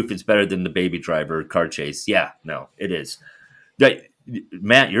 Death Proof is better than the Baby Driver car chase. Yeah, no, it is.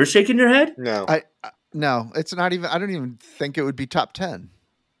 Matt, you're shaking your head? No. No, it's not even. I don't even think it would be top 10.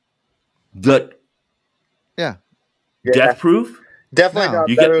 Yeah. Death Proof? Definitely not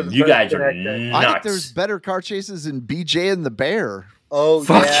you better you guys are nuts. I think there's better car chases in BJ and the Bear. Oh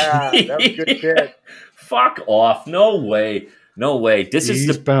Fuck. yeah, that was good shit. Fuck off. No way. No way. This is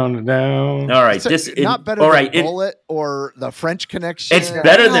the Eastbound down. all right. So, This not better all than right. Bullet or The French Connection. It's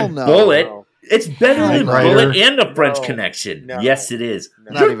better Hell than no. Bullet. No. It's better Hell than no. Bullet and the French No. Connection. No. Yes, it is.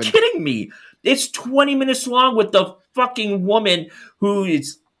 No. Not You're even- kidding me. It's 20 minutes long with the fucking woman who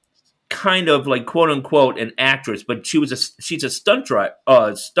is kind of like quote unquote an actress, but she's a stunt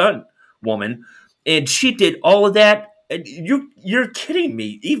woman, and she did all of that. And you're kidding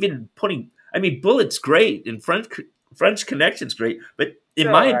me. Even Bullet's great and French Connection's great, but in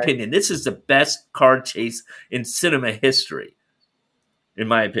They're my all right. opinion, this is the best car chase in cinema history. In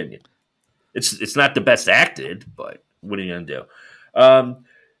my opinion, it's not the best acted, but what are you gonna do?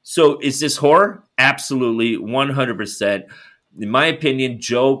 So is this horror? Absolutely, 100%. In my opinion,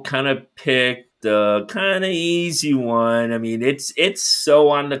 Joe kind of picked the kind of easy one. I mean, it's so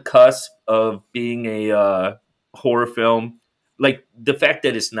on the cusp of being a horror film. Like the fact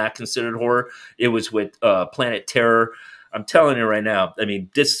that it's not considered horror, it was with Planet Terror. I'm telling you right now. I mean,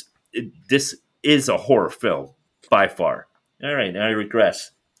 this is a horror film by far. All right, now I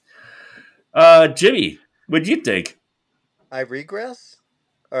regress. Jimmy, what'd you think? I regress,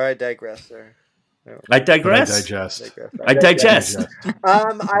 or I digress, or I But I digress. digest. I digest.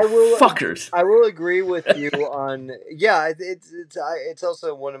 I will. Fuckers. I will agree with you on. Yeah, it's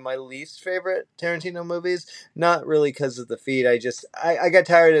also one of my least favorite Tarantino movies. Not really because of the feed. I got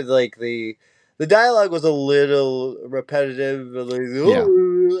tired of like the dialogue was a little repetitive. Like, Yeah.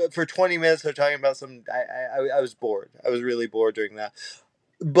 for 20 minutes they're talking about some. I was bored. I was really bored doing that.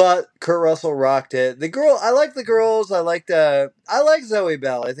 But Kurt Russell rocked it. The girl, I like the girls. I like Zoe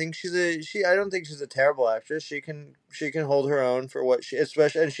Bell. I think I don't think she's a terrible actress. She can hold her own for what she,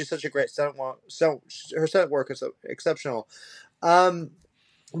 especially, and she's such a great stunt. So her stunt work is exceptional.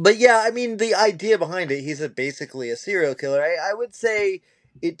 But yeah, I mean the idea behind it. He's basically a serial killer. I would say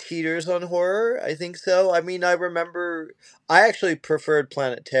it teeters on horror. I think so. I mean, I actually preferred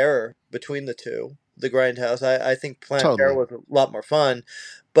Planet Terror between the two. The Grindhouse. I think Planet Terror was a lot more fun.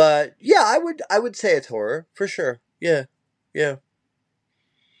 But yeah, I would say it's horror for sure. Yeah. Yeah.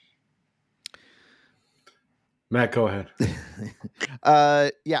 Matt, go ahead.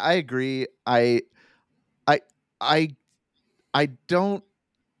 Yeah, I agree. I don't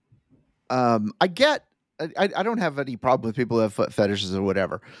I don't have any problem with people who have foot fetishes or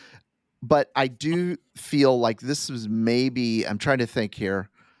whatever. But I do feel like this was maybe, I'm trying to think here,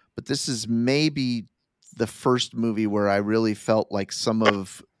 but this is maybe the first movie where I really felt like some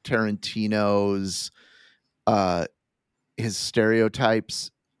of Tarantino's his stereotypes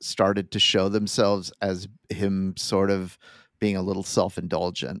started to show themselves as him sort of being a little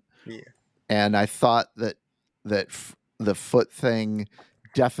self-indulgent. Yeah. And I thought that the foot thing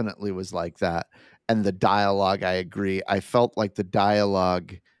definitely was like that. And the dialogue, I agree. I felt like the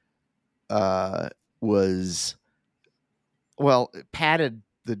dialogue was, well, it padded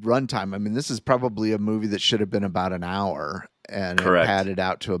the runtime. I mean, this is probably a movie that should have been about an hour, and Correct. it padded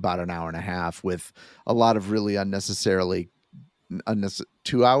out to about an hour and a half with a lot of really unnecessary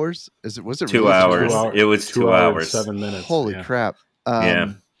 2 hours. Was it 2 really hours? 2 hours? It was 2 hours. 7 minutes. Holy yeah. crap.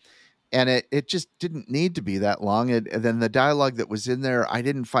 Yeah. And it just didn't need to be that long. And then the dialogue that was in there, I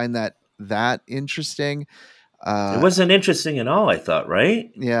didn't find that interesting. It wasn't interesting at all, I thought,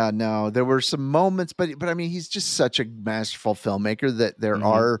 right? Yeah, no, there were some moments, but I mean, he's just such a masterful filmmaker that there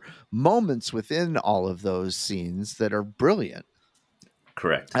are moments within all of those scenes that are brilliant.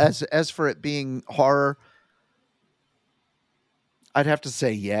 Correct. As for it being horror, I'd have to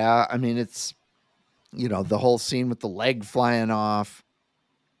say, yeah. I mean, it's, the whole scene with the leg flying off.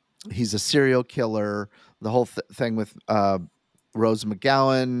 He's a serial killer. The whole thing with Rose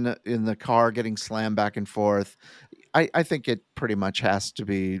McGowan in the car getting slammed back and forth. I think it pretty much has to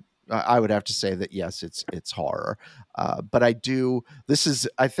be. I would have to say that yes, it's horror. But I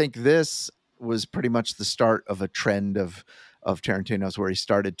think this was pretty much the start of a trend of Tarantino's, where he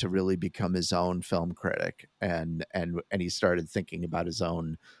started to really become his own film critic, and he started thinking about his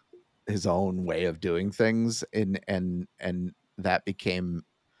own way of doing things, and that became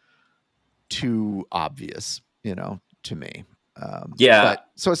too obvious, to me. Yeah. But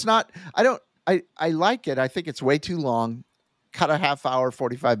so it's not. I like it. I think it's way too long. Cut a half hour,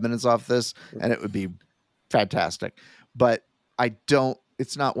 45 minutes off this, and it would be fantastic. But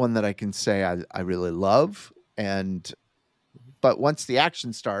it's not one that I can say I really love. But once the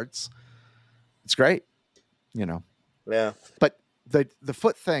action starts, it's great, Yeah. But the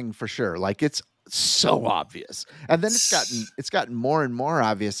foot thing for sure, like so obvious. And then it's gotten more and more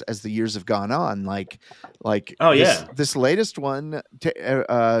obvious as the years have gone on. Like Oh, this, yeah. this latest one,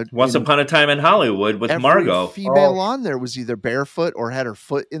 Once Upon a Time in Hollywood with every Margot. female on there was either barefoot or had her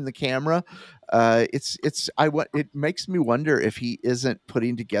foot in the camera. It makes me wonder if he isn't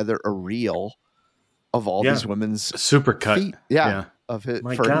putting together a reel of all Yeah. these women's Supercut. feet. Yeah. Of it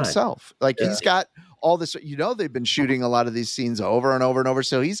My for God. himself. Like Yeah. he's got all this, they've been shooting a lot of these scenes over and over and over.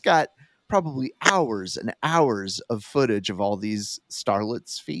 So he's got probably hours and hours of footage of all these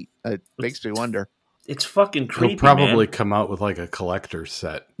starlets' feet. It makes me wonder. It's fucking creepy, He'll probably man. come out with like a collector's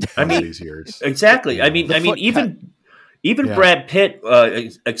set I one mean, of these years. Exactly. I mean, The foot even Yeah. Brad Pitt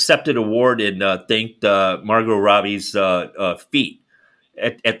accepted award and thanked Margot Robbie's feet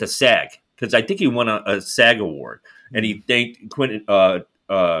at the SAG, because I think he won a SAG award, and he thanked Margot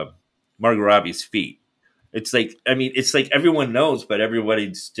Robbie's feet. It's like, it's like everyone knows, but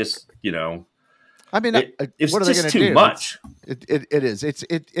everybody's just, I mean, it's what are they just going to too do? much. It is.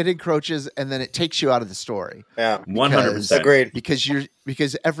 It encroaches, and then it takes you out of the story. Yeah. 100%. Agreed.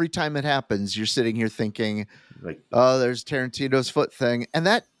 Because every time it happens, you're sitting here thinking, Like, oh, there's Tarantino's foot thing. And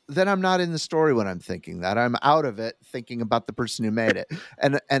then I'm not in the story when I'm thinking that. I'm out of it thinking about the person who made it.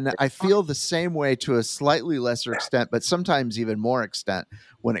 And I feel the same way to a slightly lesser extent, but sometimes even more extent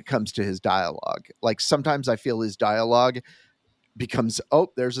when it comes to his dialogue. Like sometimes I feel his dialogue becomes,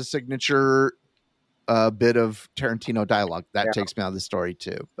 there's a signature bit of Tarantino dialogue that takes me out of the story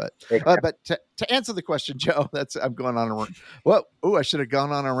too. But to answer the question, Joe, I'm going on a rant. Well, I should have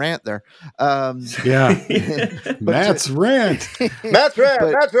gone on a rant there. Yeah. Matt's rant. That's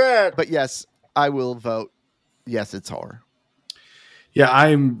right. But yes, I will vote. Yes, it's horror. Yeah,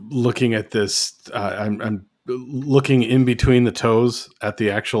 I'm looking at this. I'm looking in between the toes at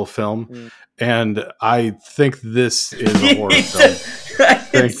the actual film, and I think this is a horror film.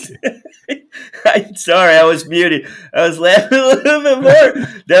 I'm sorry, I was muted. I was laughing a little bit more.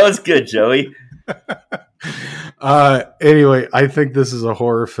 That was good, Joey. Anyway, I think this is a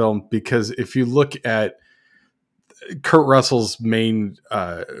horror film because if you look at Kurt Russell's main,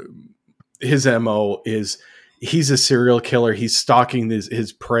 his MO is he's a serial killer. He's stalking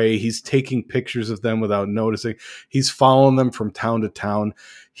his prey. He's taking pictures of them without noticing. He's following them from town to town.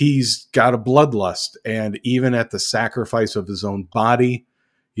 He's got a bloodlust, and even at the sacrifice of his own body,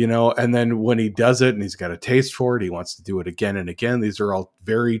 and then when he does it and he's got a taste for it, he wants to do it again and again. These are all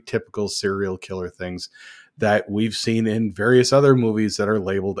very typical serial killer things that we've seen in various other movies that are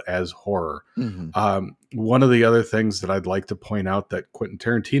labeled as horror. Mm-hmm. One of the other things that I'd like to point out that Quentin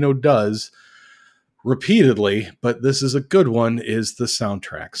Tarantino does repeatedly, but this is a good one, is the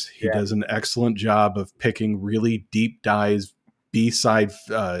soundtracks. He does an excellent job of picking really deep dives, B-side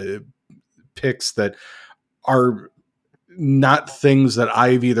picks that are not things that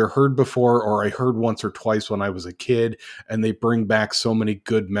I've either heard before or I heard once or twice when I was a kid, and they bring back so many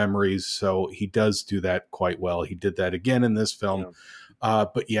good memories. So he does do that quite well. He did that again in this film.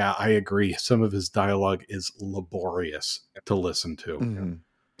 But yeah, I agree. Some of his dialogue is laborious to listen to. Mm-hmm.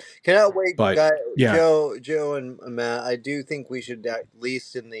 Cannot wait, But, guys. yeah. Joe and Matt. I do think we should at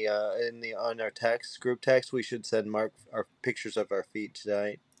least on our group text, we should send Mark our pictures of our feet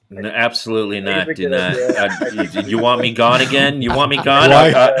tonight. No, absolutely not. Think Do it's a not. good idea. You want me gone again? You want me gone?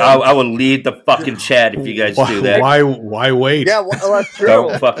 Why? I will lead the fucking chat if you guys do that. Why wait? Yeah, well, that's true.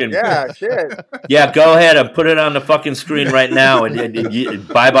 Don't fucking shit. Yeah, go ahead and put it on the fucking screen right now. And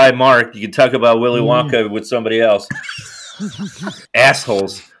bye, Mark. You can talk about Willy Wonka with somebody else.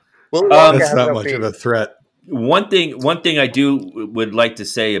 Assholes. That's not much of a threat. One thing I would like to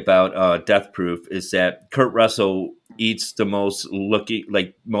say about Death Proof is that Kurt Russell eats the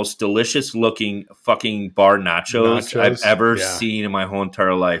most delicious looking fucking bar nachos I've ever seen in my whole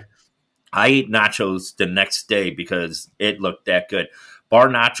entire life. I ate nachos the next day because it looked that good. Bar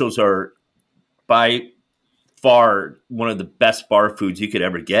nachos are by far one of the best bar foods you could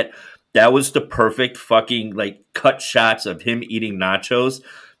ever get. That was the perfect fucking cut shots of him eating nachos.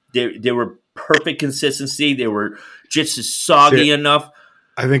 They were perfect consistency. They were just as soggy enough.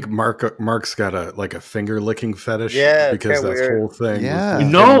 I think Mark's got a finger licking fetish. Yeah, because that weird. whole thing. Yeah.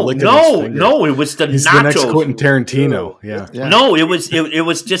 No. It was the He's nachos. the next Quentin Tarantino. Yeah. No, it was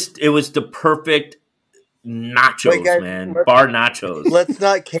the perfect nachos, Wait, guys, man. Bar nachos. Let's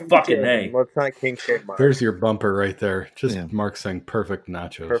not king Fucking shame. A. Let's not king shame Mark. There's your bumper right there. Just Yeah. Mark saying perfect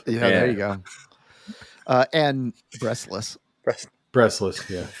nachos. Perfect. Yeah, there you go. And breastless. Breastless,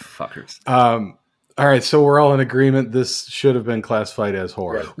 yeah. Fuckers. All right, so we're all in agreement. This should have been classified as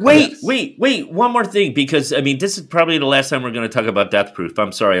horror. Wait. One more thing, because this is probably the last time we're going to talk about Death Proof.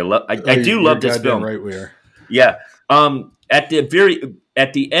 I'm sorry. I do love this film. Right, we are. Yeah. at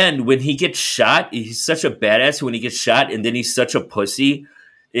the end when he gets shot, he's such a badass. When he gets shot, and then he's such a pussy,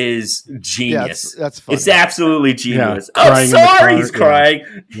 is genius. That's funny. It's absolutely genius. Yeah, I'm crying in the sorry, car, he's crying.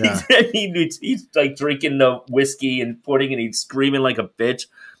 Yeah. He's like drinking the whiskey and putting, and he's screaming like a bitch.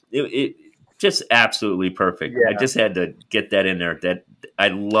 It just absolutely perfect. Yeah. I just had to get that in there. That I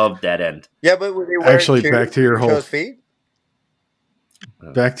love that end. Yeah, but when they wear Actually, back to your whole feet.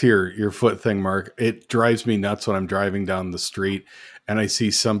 Back to your foot thing, Mark. It drives me nuts when I'm driving down the street and I see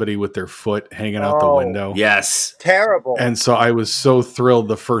somebody with their foot hanging out the window. Yes. Terrible. And so I was so thrilled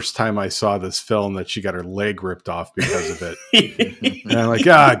the first time I saw this film that she got her leg ripped off because of it. And I'm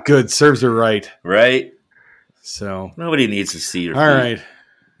like, good, serves her right. Right. So nobody needs to see your feet.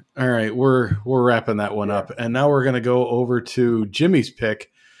 All right, we're wrapping that one up. And now we're gonna go over to Jimmy's pick,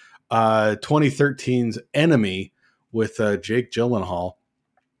 2013's Enemy with Jake Gyllenhaal.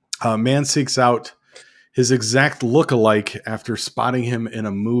 A man seeks out his exact look-alike after spotting him in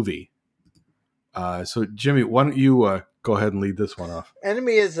a movie. So, Jimmy, why don't you go ahead and lead this one off?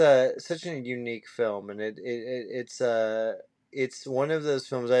 Enemy is such a unique film, and it's one of those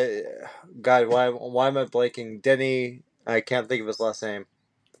films. God, why am I blanking? Denny, I can't think of his last name.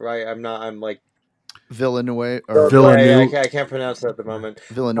 Right, I'm like Villanueva. I can't pronounce it at the moment.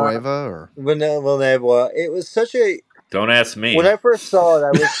 Villanueva or Villanueva. It was such a. Don't ask me. When I first saw it, I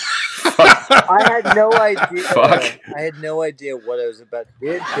was. I had no idea. I had no idea what I was about to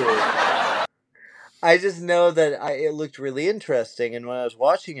get into. I just know that it looked really interesting, and when I was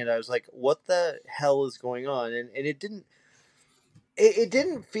watching it, I was like, "What the hell is going on?" And it didn't. It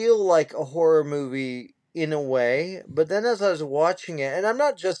didn't feel like a horror movie in a way, but then as I was watching it, and I'm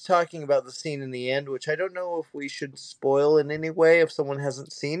not just talking about the scene in the end, which I don't know if we should spoil in any way if someone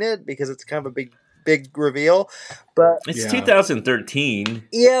hasn't seen it, because it's kind of a big reveal. But it's 2013.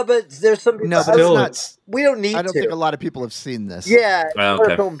 Yeah, but there's some people. No, but it's not. We don't need. I don't think a lot of people have seen this. Yeah,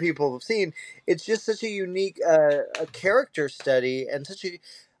 okay. Film people have seen. It's just such a unique a character study, and such a.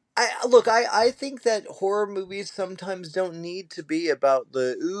 I think that horror movies sometimes don't need to be about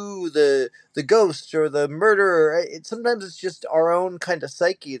the ghost or the murderer. Sometimes it's just our own kind of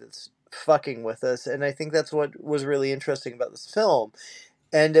psyche that's fucking with us, and I think that's what was really interesting about this film.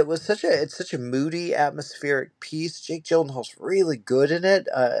 And it's such a moody, atmospheric piece. Jake Gyllenhaal's really good in it,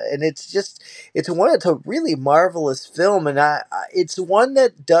 and it's a really marvelous film, and it's one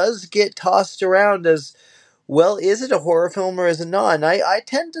that does get tossed around as, well, is it a horror film or is it not? And I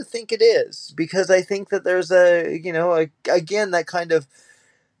tend to think it is, because I think that there's again, that kind of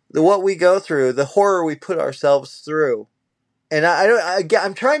what we go through, the horror we put ourselves through. And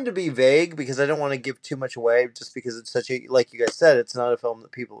I'm trying to be vague because I don't want to give too much away, just because it's such a, like you guys said, it's not a film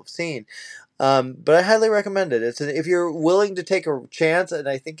that people have seen. But I highly recommend it. If you're willing to take a chance, and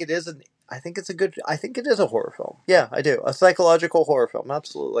I think it is I think it is a horror film. Yeah, I do. A psychological horror film.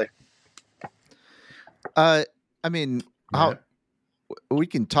 Absolutely. I mean, we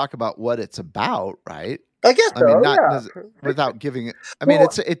can talk about what it's about, right? I guess so. I mean, without giving it. I mean,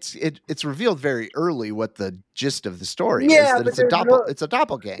 it's revealed very early what the gist of the story is. That it's a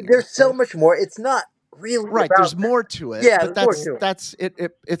doppelganger. There's so much more. It's not really right. There's more to it. Yeah, but that's it.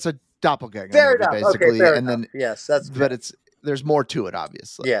 It's a doppelganger fair movie, enough. basically, okay, and enough. then yes, that's. But there's more to it,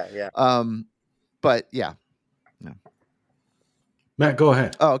 obviously. Yeah. But yeah. No. Matt, go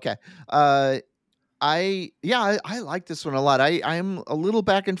ahead. Oh, okay. I like this one a lot. I'm a little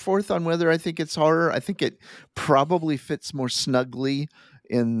back and forth on whether I think it's horror. I think it probably fits more snugly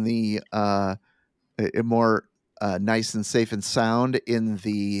in the more nice and safe and sound in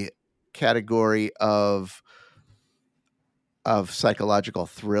the category of psychological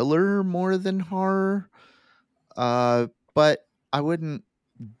thriller more than horror. But I wouldn't.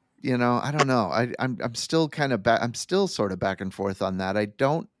 I don't know. I'm still kind of I'm still sort of back and forth on that. I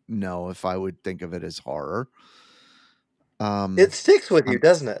don't know if I would think of it as horror. It sticks with you,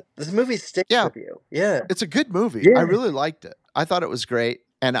 doesn't it? This movie sticks with you. Yeah. It's a good movie. Yeah. I really liked it. I thought it was great.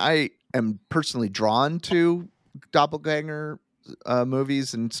 And I am personally drawn to doppelganger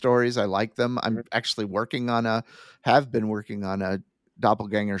movies and stories. I like them. I'm actually have been working on a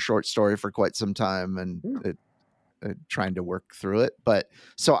doppelganger short story for quite some time, and trying to work through it. But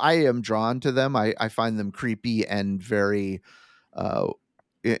so I am drawn to them. I find them creepy and very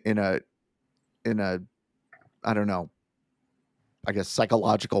in a I don't know, I guess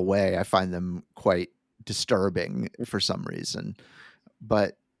psychological way. I find them quite disturbing for some reason,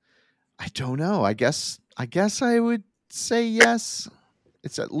 but I don't know. I guess I would say yes.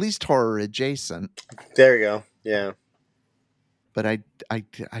 It's at least horror adjacent. There you go. Yeah. But I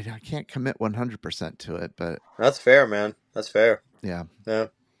can't commit 100% to it, but that's fair, man. That's fair. Yeah. Yeah.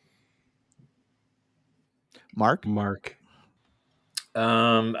 Mark.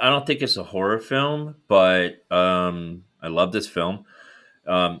 I don't think it's a horror film, but I love this film.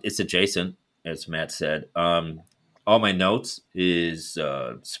 It's adjacent, as Matt said. All my notes is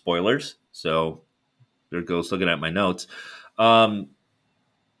spoilers, so there goes looking at my notes. Um,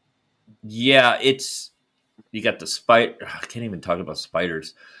 yeah, it's you got the spider. I can't even talk about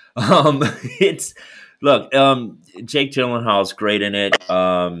spiders. It's look. Jake Gyllenhaal's great in it.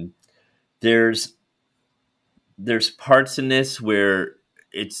 There's there's parts in this where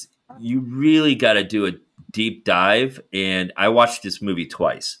it's you really got to do a deep dive, and I watched this movie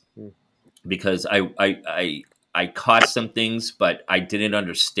twice because I caught some things, but I didn't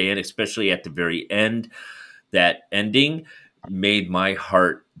understand, especially at the very end. That ending made my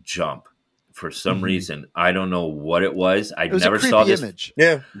heart jump for some reason. I don't know what it was. I It was never a creepy saw this. image.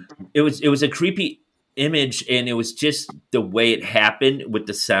 Yeah. It was a creepy image, and it was just the way it happened with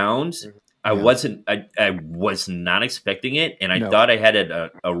the sounds. I Yeah. wasn't. I was not expecting it, and I No. thought I had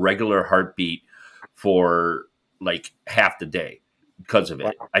a regular heartbeat for like half the day because of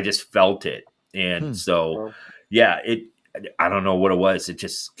it. I just felt it, and so yeah, it. I don't know what it was. It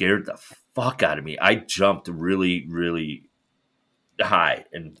just scared the fuck out of me. I jumped really, really high,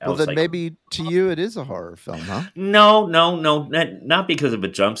 and I Well, was then like, maybe to you it is a horror film, huh? no, not because of a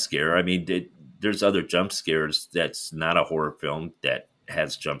jump scare. I mean, there's other jump scares that's not a horror film that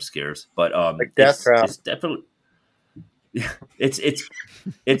has jump scares, but Like Death Trap. it's definitely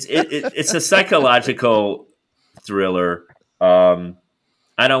it's a psychological thriller. I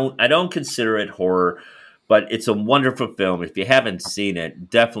don't consider it horror, but it's a wonderful film. If you haven't seen it,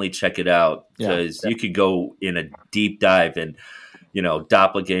 definitely check it out because you could go in a deep dive. And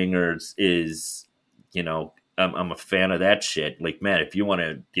Doppelgangers is, I'm a fan of that shit. Like, man, if you want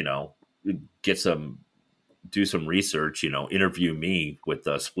to, do some research, interview me with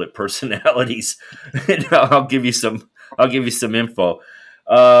split personalities, and I'll give you some info.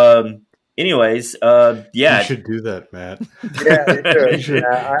 Anyways, yeah, You should do that, Matt. Yeah, You should,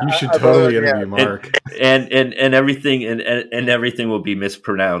 you should I totally love it, interview Mark. and everything and everything will be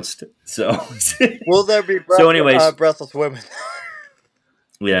mispronounced. So, Will there be So anyways- breathless women?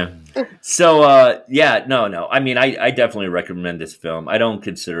 yeah. So, yeah, no. I mean, I definitely recommend this film. I don't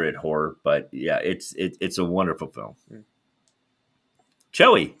consider it horror, but yeah, it's a wonderful film.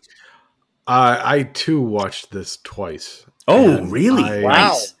 Joey. I too watched this twice. Oh, And really? Wow.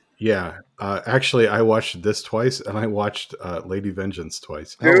 Nice. Yeah. Actually, I watched this twice, and I watched Lady Vengeance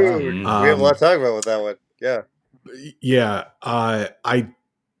twice. Dude, wow. we have a lot to talk about with that one. Yeah. Yeah.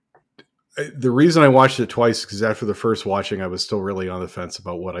 The reason I watched it twice is because after the first watching, I was still really on the fence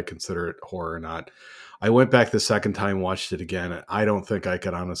about what I consider it horror or not. I went back the second time, watched it again, and I don't think I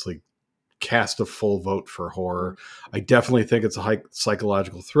could honestly cast a full vote for horror. I definitely think it's a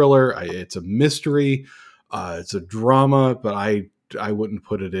psychological thriller. It's a mystery. It's a drama, but I wouldn't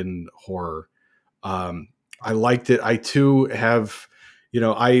put it in horror. I liked it. I too have,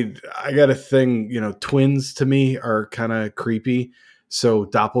 I got a thing, twins to me are kind of creepy. So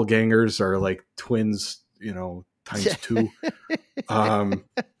doppelgangers are like twins, times two.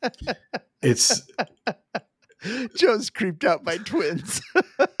 It's Joe's creeped out by twins.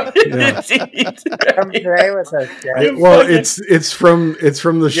 Yeah. Come play with us, Jack. well, it's from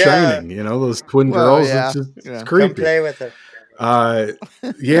The Yeah. Shining, those twin Well, girls. yeah. It's Yeah. Come creepy. play with us.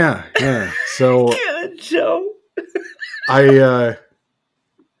 Yeah. So Good, Joe. I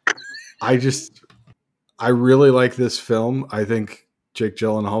really like this film. I think Jake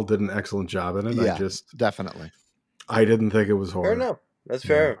Gyllenhaal did an excellent job in it. Yeah. Definitely. I didn't think it was horror. Fair enough. That's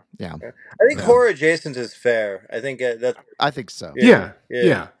fair. Yeah. I think horror adjacent is fair. I think that's I think so. Yeah.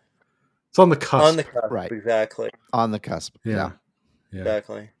 Yeah. It's on the cusp. on the cusp. Right. Exactly. On the cusp. Yeah.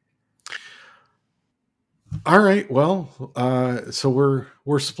 Exactly. All right. Well, so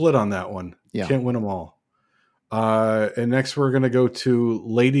we're split on that one. Yeah. Can't win them all. And next we're going to go to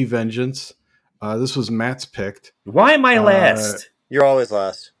Lady Vengeance. This was Matt's picked. Why am I last? You're always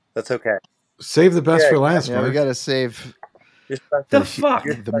last. That's okay. Save the best Yeah, for last, Yeah, Mark. we got to save You're stuck. The fuck?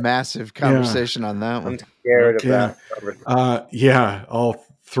 the massive conversation on that I'm one. scared Yeah. about it. Yeah, all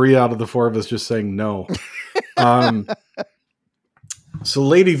 3 out of the 4 of us just saying no. So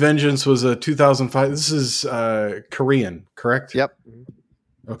Lady Vengeance was a 2005. This is Korean, correct? Yep.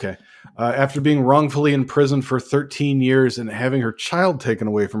 Okay. After being wrongfully imprisoned for 13 years and having her child taken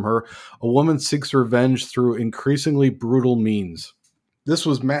away from her, a woman seeks revenge through increasingly brutal means. This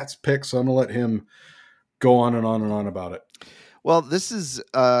was Matt's pick, so I'm going to let him go on and on and on about it. Well, this is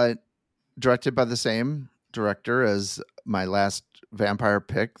directed by the same director as my last vampire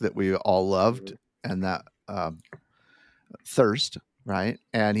pick that we all loved, and that Thirst, right?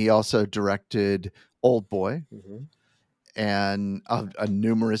 And he also directed Old Boy. Mhm. and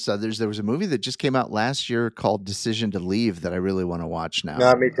numerous others. There was a movie that just came out last year called Decision to Leave that I really want to watch now.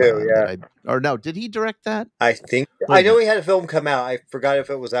 No, me too. Yeah. No, did he direct that? I think I know he had a film come out. I forgot if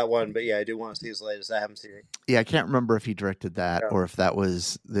it was that one, but yeah, I do want to see his latest. I haven't seen it. Yeah, I can't remember if he directed that or if that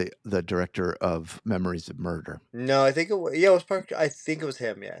was the director of Memories of Murder. No, I think it was. Yeah, it was I think it was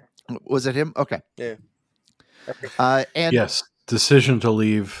him. Yeah. Was it him? Okay. Yeah. And yes, Decision to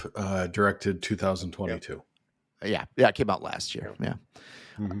Leave, directed 2022. Yeah, it came out last year. Yeah,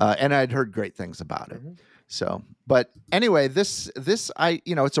 Mm-hmm. And I'd heard great things about it. So, but anyway, this it's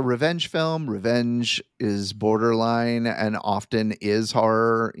a revenge film. Revenge is borderline and often is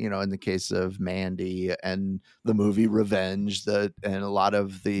horror. In the case of Mandy and the movie Revenge, and a lot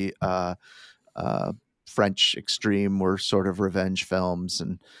of the French extreme were sort of revenge films,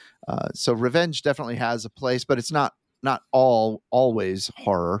 and so revenge definitely has a place, but it's not always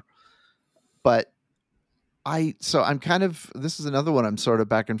horror. But I'm kind of, this is another one I'm sort of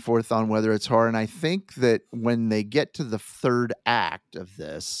back and forth on whether it's horror. And I think that when they get to the third act of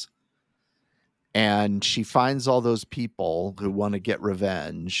this and she finds all those people who want to get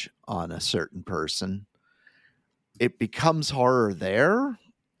revenge on a certain person, it becomes horror there.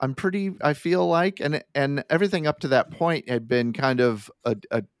 I feel like, and everything up to that point had been kind of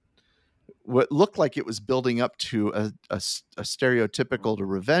what looked like it was building up to a stereotypical to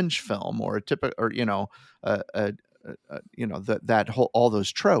revenge film or that whole, all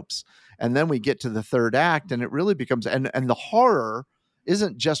those tropes. And then we get to the third act and it really becomes, and the horror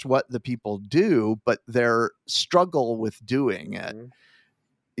isn't just what the people do, but their struggle with doing it,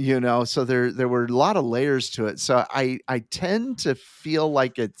 so there were a lot of layers to it. So I tend to feel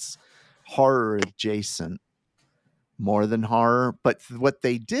like it's horror adjacent more than horror, but what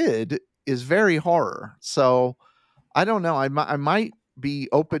they did is very horror. So I don't know. I might be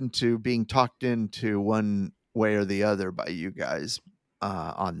open to being talked into one way or the other by you guys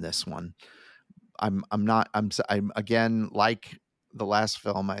on this one. I'm again, like the last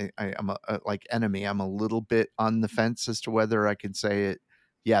film. I'm like Enemy. I'm a little bit on the fence as to whether I can say it.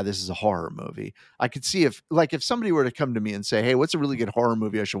 Yeah, this is a horror movie. I could see if somebody were to come to me and say, "Hey, what's a really good horror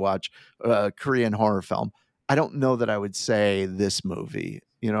movie I should watch?" Korean horror film. I don't know that I would say this movie.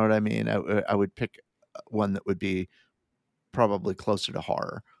 You know what I mean? I would pick one that would be probably closer to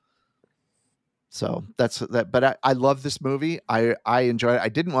horror. So that's that. But I love this movie. I enjoy it. I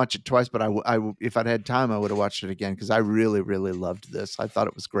didn't watch it twice, but I if I'd had time, I would have watched it again because I really, really loved this. I thought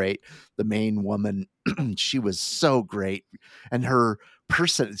it was great. The main woman, she was so great. And her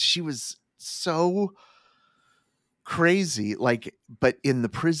person, she was so crazy. But in the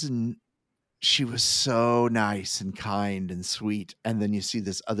prison, she was so nice and kind and sweet. And then you see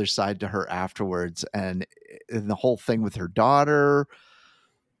this other side to her afterwards. And the whole thing with her daughter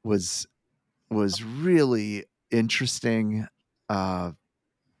was really interesting.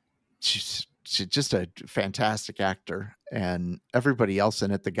 She's just a fantastic actor, and everybody else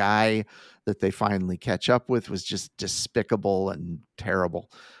in it, the guy that they finally catch up with was just despicable and terrible.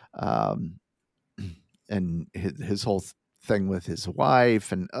 And his whole thing with his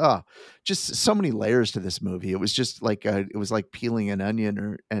wife, and just so many layers to this movie. It was just like it was like peeling an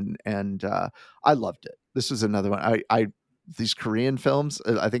onion, and I loved it. This was another one. These Korean films,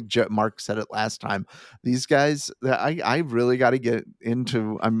 I think Mark said it last time. These guys, I really got to get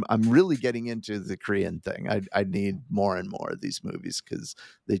into. I'm really getting into the Korean thing. I need more and more of these movies because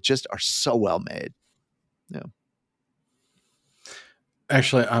they just are so well made. Yeah.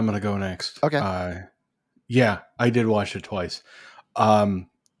 Actually, I'm going to go next. Okay. Yeah, I did watch it twice.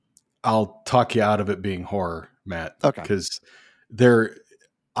 I'll talk you out of it being horror, Matt. Okay. Because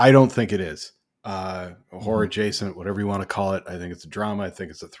I don't think it is. Horror adjacent, whatever you want to call it. I think it's a drama. I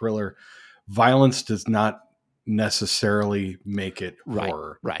think it's a thriller. Violence does not necessarily make it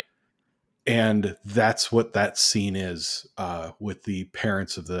horror. Right. And that's what that scene is with the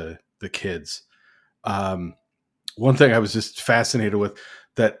parents of the kids. One thing I was just fascinated with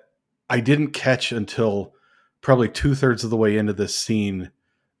that I didn't catch until probably 2/3 of the way into this scene,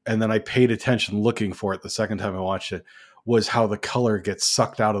 and then I paid attention looking for it the second time I watched it, was how the color gets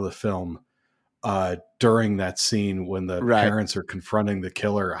sucked out of the film during that scene when the parents are confronting the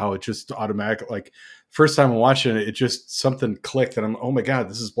killer, how it just automatically, like first time I'm watching it, it just something clicked and I'm, oh my God,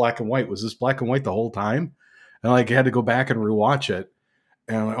 this is black and white. Was this black and white the whole time? And I had to go back and rewatch it.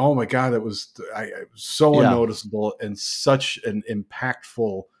 And I'm like, oh my God, it was so unnoticeable and such an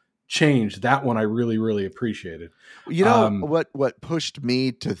impactful change. That one I really, really appreciated. You know, what pushed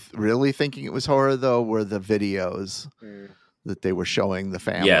me to really thinking it was horror though, were the videos that they were showing the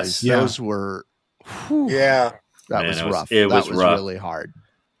families. Yes. Those were, that was rough. It was rough. Really hard.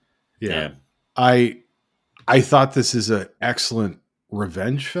 Yeah. I I thought this is an excellent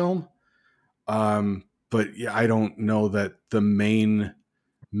revenge film. But yeah, I don't know that the main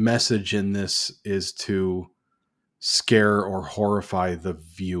message in this is to scare or horrify the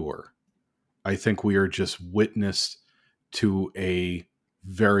viewer. I think we are just witness to a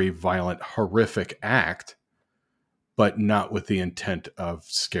very violent, horrific act, but not with the intent of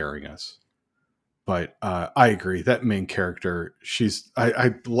scaring us. But I agree that main character,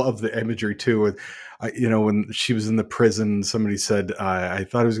 I love the imagery too. With, when she was in the prison, somebody said, I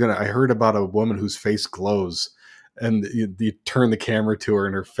thought I heard about a woman whose face glows, and you turn the camera to her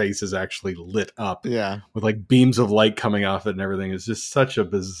and her face is actually lit up with like beams of light coming off it and everything. It's just such a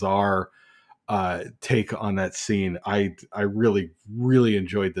bizarre take on that scene. I really, really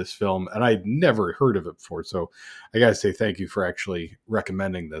enjoyed this film, and I'd never heard of it before. So I got to say thank you for actually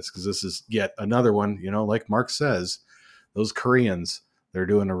recommending this, because this is yet another one, like Mark says, those Koreans, they're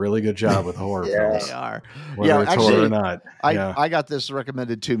doing a really good job with horror films. They are. Whether it's horror or not. I got this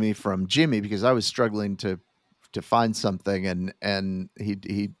recommended to me from Jimmy because I was struggling to find something, and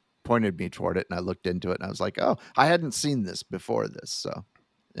he pointed me toward it, and I looked into it, and I was like, oh, I hadn't seen this before this. So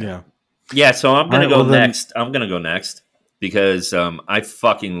yeah. So I'm gonna go next. I'm gonna go next because I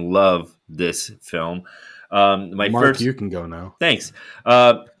fucking love this film. Mark, you can go now. Thanks.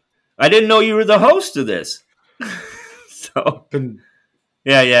 I didn't know you were the host of this. So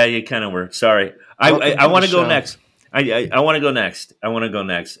yeah, you kind of were. Sorry. I want to go next. I want to go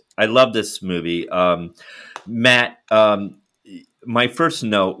next. I love this movie. Matt, my first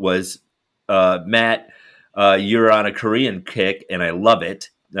note was, Matt, you're on a Korean kick, and I love it.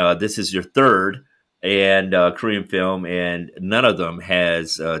 This is your third and Korean film, and none of them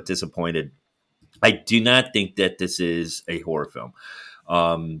has disappointed. I do not think that this is a horror film.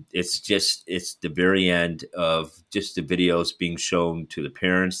 It's the very end of just the videos being shown to the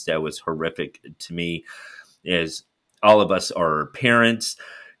parents. That was horrific to me, as all of us are parents.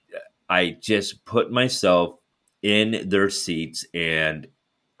 I just put myself in their seats, and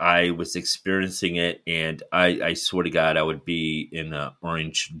I was experiencing it, and I swear to God, I would be in an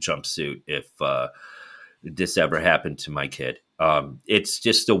orange jumpsuit if this ever happened to my kid. It's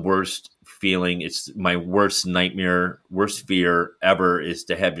just the worst feeling. It's my worst nightmare, worst fear ever, is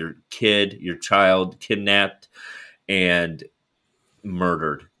to have your child kidnapped and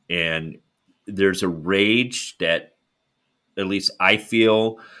murdered. And there's a rage that at least I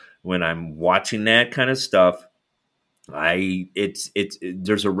feel when I'm watching that kind of stuff.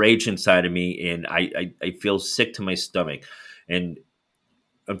 There's a rage inside of me, and I feel sick to my stomach. And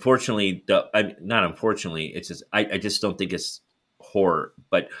unfortunately, not unfortunately, it's just I just don't think it's horror.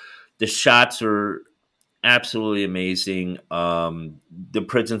 But the shots are absolutely amazing. The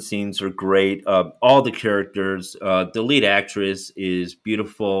prison scenes are great. All the characters, the lead actress is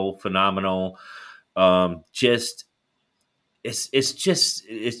beautiful, phenomenal. It's just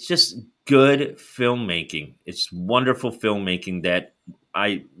good filmmaking. It's wonderful filmmaking that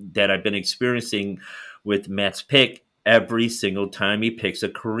I've been experiencing with Matt's pick. Every single time he picks a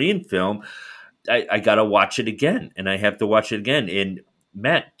Korean film, I gotta watch it again, and I have to watch it again. And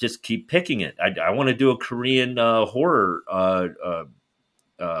Matt, just keep picking it. I want to do a Korean horror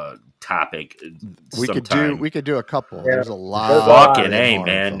topic. We could do a couple. Yeah. There's a lot. Fucking A,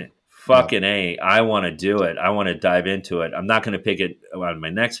 man. Fucking A. I want to do it. I want to dive into it. I'm not going to pick it on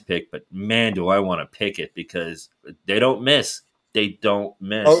my next pick, but man, do I want to pick it, because they don't miss. They don't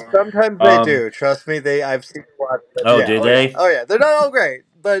miss. Oh, sometimes they do. Trust me. I've seen a lot. Oh, do they? Yeah. Oh, yeah. They're not all great,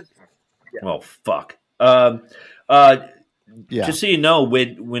 but yeah. Well, fuck. Just so you know,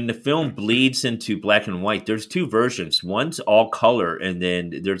 when the film bleeds into black and white, there's two versions. One's all color, and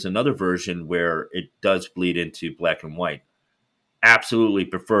then there's another version where it does bleed into black and white. Absolutely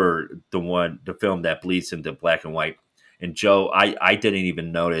prefer the film that bleeds into black and white. And Joe, I didn't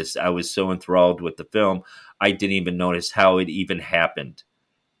even notice. I was so enthralled with the film, I didn't even notice how it even happened.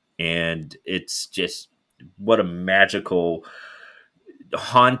 And it's just, what a magical,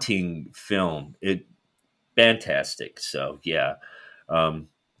 haunting film. Fantastic. So yeah,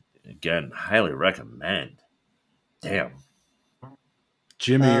 again, highly recommend. Damn.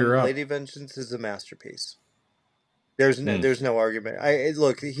 Jimmy, you're up. Lady Vengeance is a masterpiece. There's no argument.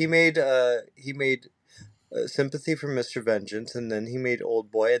 Look, he made Sympathy for Mr. Vengeance, and then he made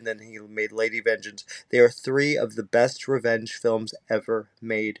Old Boy, and then he made Lady Vengeance. They are three of the best revenge films ever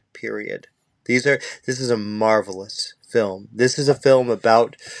made, period. This is a marvelous film. This is a film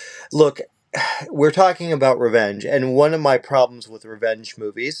about, look, we're talking about revenge, and one of my problems with revenge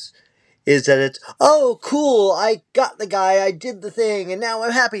movies is that it's, oh, cool, I got the guy, I did the thing, and now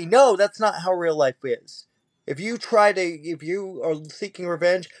I'm happy. No, that's not how real life is. If you are seeking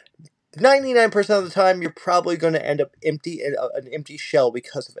revenge, 99% of the time, you're probably going to end up empty, an empty shell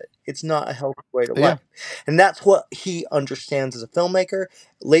because of it. It's not a healthy way to Yeah. live. And that's what he understands as a filmmaker.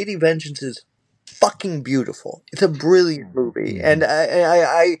 Lady Vengeance is fucking beautiful. It's a brilliant movie. And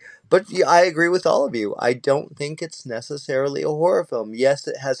but yeah, I agree with all of you. I don't think it's necessarily a horror film. Yes,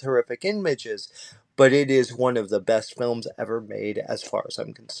 it has horrific images, but it is one of the best films ever made as far as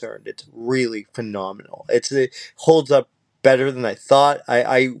I'm concerned. It's really phenomenal. It holds up better than I thought.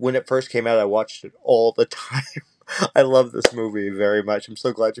 I when it first came out, I watched it all the time. I love this movie very much. I'm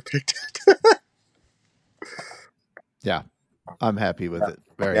so glad you picked it. Yeah, I'm happy with it.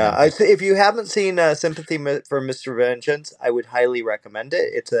 Very Yeah, happy. if you haven't seen Sympathy for Mr. Vengeance, I would highly recommend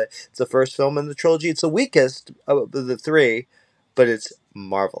it. It's the first film in the trilogy. It's the weakest of the three, but it's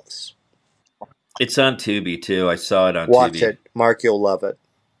marvelous. It's on Tubi too. I saw it on Watch Tubi. it, Mark. You'll love it.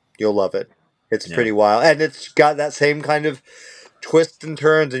 You'll love it. It's Yeah. pretty wild, and it's got that same kind of twists and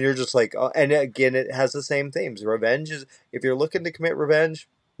turns, and you're just like, oh, and again, it has the same themes. Revenge is, if you're looking to commit revenge,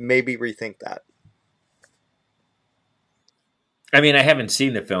 maybe rethink that. I mean, I haven't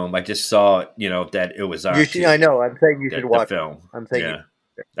seen the film. I just saw, that it was on. I know. I'm saying you should watch the film. I'm saying, Yeah,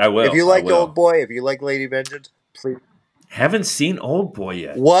 I will. If you like Old Boy, if you like Lady Vengeance, please. Haven't seen Old Boy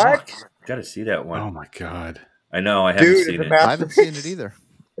yet. What? Got to see that one. Oh my god! I know. I haven't seen it. I haven't seen it either.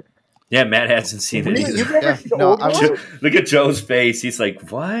 Yeah, Matt hasn't seen it either. You've never seen no, Old Boy? Look at Joe's face. He's like,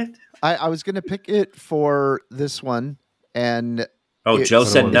 "What?" I was going to pick it for this one, and Joe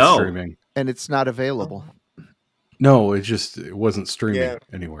said no, streaming. And it's not available. No, it wasn't streaming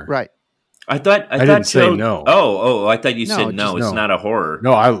anywhere. Right. I thought didn't Joe, say no. Oh, I thought you No, said no. just It's no. not a horror.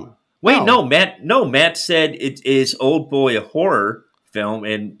 No, Matt said it is Old Boy a horror film,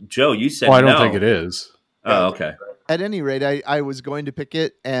 and Joe, you said I no. don't think it is. Oh, okay. At any rate, I was going to pick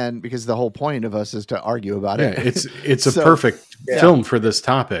it, and because the whole point of us is to argue about it. It's a perfect film for this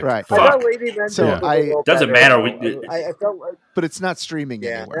topic. Right. I thought Lady Vengeance So was a little doesn't better. matter. I felt like, but it's not streaming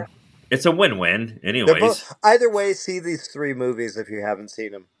anywhere. It's a win-win, anyways. Either way, see these three movies if you haven't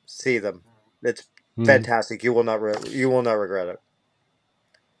seen them. See them. It's fantastic. You will not regret it.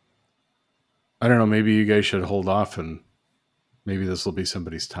 I don't know. Maybe you guys should hold off, and maybe this will be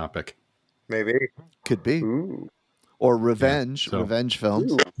somebody's topic. Maybe Could be. Ooh. Or revenge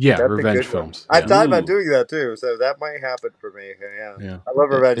films. Ooh, Yeah, that's a revenge good one. films. I Yeah. thought about doing that too, so that might happen for me. Yeah. I love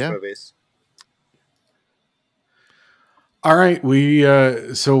revenge movies. All right,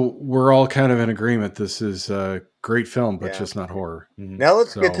 so we're all kind of in agreement. This is a great film, but just not horror. Now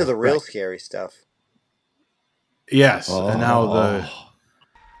let's get to the real scary stuff. Yes, and now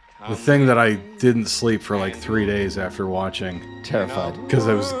the thing that I didn't sleep for like 3 days after watching, terrified because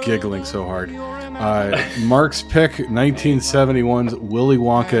I was giggling so hard. Mark's pick, 1971's Willy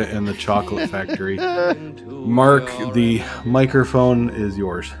Wonka and the Chocolate Factory. Mark, the microphone is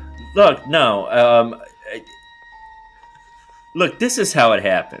yours. Look, no. Look, this is how it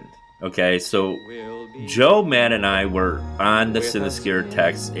happened. Okay, so Joe, Matt, and I were on the Cinescare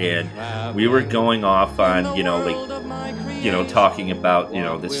text, and we were going off on, talking about,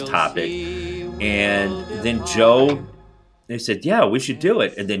 this topic. And then Joe, they said, yeah, we should do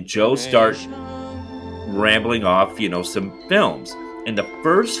it. And then Joe started rambling off, some films. And the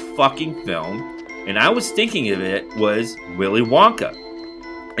first fucking film, and I was thinking of it, was Willy Wonka.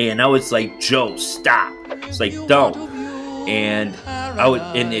 And I was like, Joe, stop. It's like, don't. And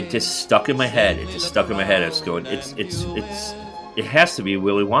it just stuck in my head. I was going, it has to be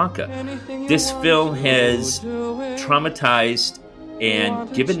Willy Wonka. This film has traumatized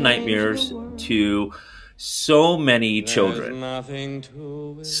and given nightmares to so many children.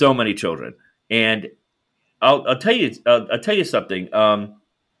 And I'll tell you something.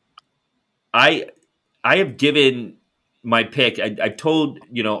 I have given my pick. I told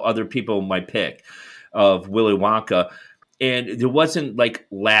other people my pick of Willy Wonka. And there wasn't like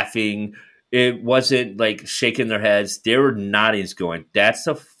laughing. It wasn't like shaking their heads. They were nodding, going, that's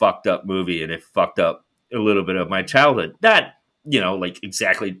a fucked up movie. And it fucked up a little bit of my childhood. Not, like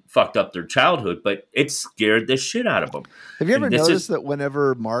exactly fucked up their childhood, but it scared the shit out of them. Have you ever noticed that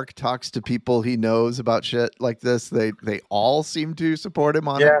whenever Mark talks to people he knows about shit like this, they all seem to support him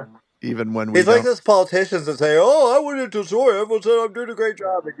on it? Even when he's like those politicians that say, oh, I went into story. Everyone said I'm doing a great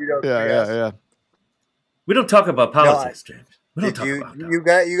job. And Yeah. We don't talk about politics, James. We don't talk about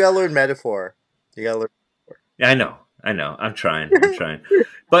that. You got to learn metaphor. Yeah, I know. I'm trying.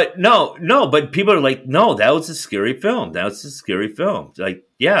 But but people are like, no, that was a scary film. Like,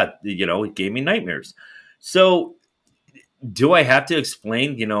 yeah, it gave me nightmares. So do I have to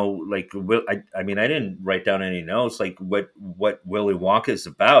explain, I mean, I didn't write down any notes, like what Willy Wonka is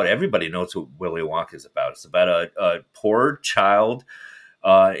about. Everybody knows what Willy Wonka is about. It's about a poor child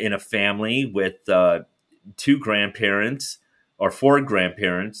in a family with two grandparents or four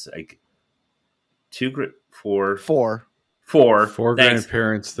grandparents, like Four. Four Thanks.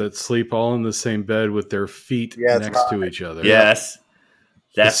 grandparents that sleep all in the same bed with their feet Yeah, it's next hot. to each other. Yes.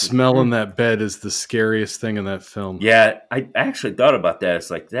 The smell in that bed is the scariest thing in that film. Yeah, I actually thought about that. It's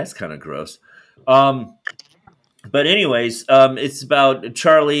like, that's kind of gross. But anyways, it's about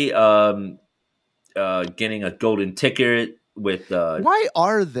Charlie getting a golden ticket with Why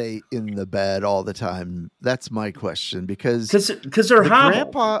are they in the bed all the time? That's my question. Because they're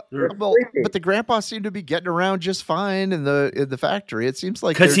hobbled. grandpa, but the grandpa seemed to be getting around just fine in the factory. It seems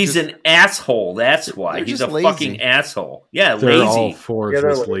like because he's an asshole. That's why they're he's just a lazy. fucking asshole. Yeah, They're lazy. all four Yeah,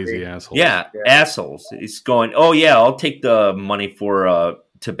 they're just lazy. lazy assholes. Yeah, assholes. He's going, oh yeah, I'll take the money for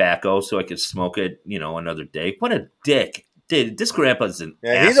tobacco so I can smoke it, another day. What a dick. Dude, this grandpa's an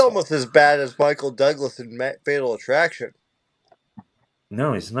asshole. He's almost as bad as Michael Douglas in Fatal Attraction.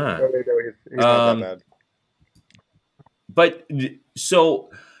 No, he's not. No, he's not that bad. But so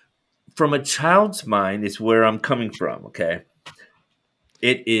from a child's mind is where I'm coming from, okay?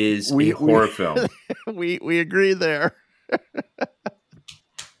 It is a horror film. We agree there.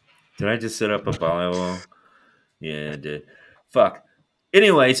 Did I just set up a volleyball? Yeah, I did. Fuck.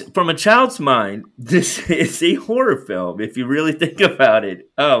 Anyways, from a child's mind, this is a horror film. If you really think about it.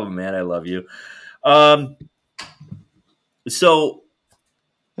 Oh man, I love you. So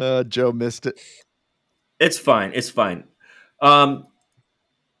Joe missed it. it's fine. It's fine.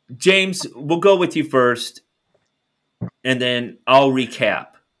 James, we'll go with you first, and then I'll recap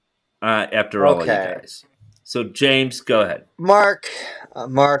after all of you guys. So James, go ahead. Mark.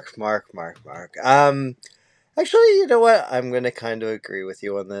 Actually, you know what? I'm going to kind of agree with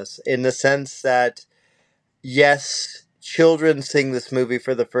you on this in the sense that, yes, children seeing this movie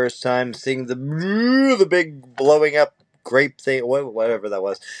for the first time, seeing the big blowing up grape thing, whatever that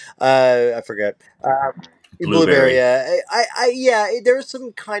was. I forget. Blueberry. Yeah. There's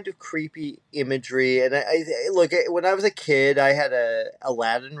some kind of creepy imagery, and I look. When I was a kid, I had a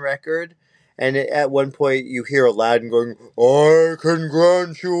Aladdin record. And at one point, you hear Aladdin going, "I can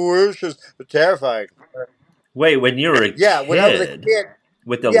grant you wishes." It's terrifying. Wait, when you were a kid? Yeah, when I was a kid.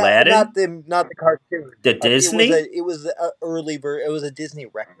 With Aladdin? Not the cartoon. The Disney? It was an early version. It was a Disney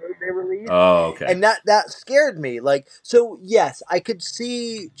record they released. Oh, okay. And that scared me. So yes, I could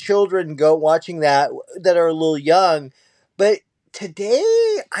see children watching that are a little young, but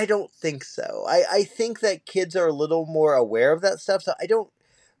today I don't think so. I think that kids are a little more aware of that stuff. So I don't.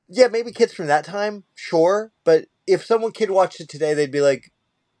 Yeah, maybe kids from that time, sure. But if kid watched it today, they'd be like,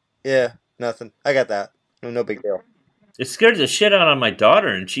 "Yeah, nothing. I got that. No big deal." It scared the shit out of my daughter,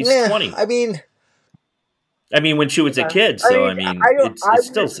 and she's 20. I mean, when she was a kid, so it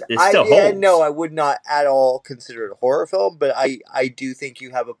still holds. No, I would not at all consider it a horror film, but I do think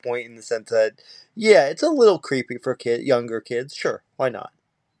you have a point in the sense that, yeah, it's a little creepy for younger kids. Sure, why not?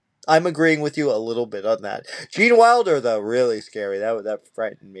 I'm agreeing with you a little bit on that. Gene Wilder, though, really scary. That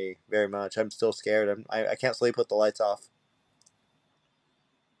frightened me very much. I'm still scared. I can't sleep with the lights off.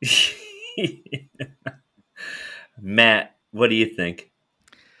 Matt, what do you think?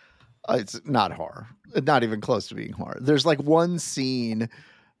 It's not horror. Not even close to being horror. There's like one scene,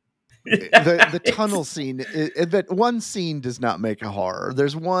 the tunnel scene. That one scene does not make a horror.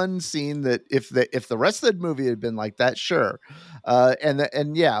 There's one scene that if the rest of the movie had been like that, sure.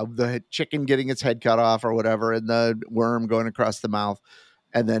 The chicken getting its head cut off or whatever, and the worm going across the mouth,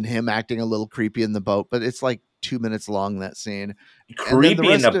 and then him acting a little creepy in the boat. But it's like 2 minutes long, that scene.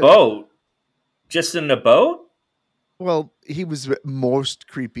 Creepy in the boat? Just in the boat? Well, he was most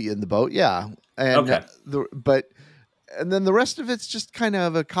creepy in the boat, yeah. And okay. And then the rest of it's just kind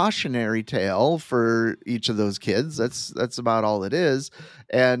of a cautionary tale for each of those kids. That's about all it is.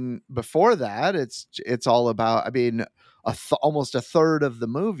 And before that, it's all about. I mean, almost a third of the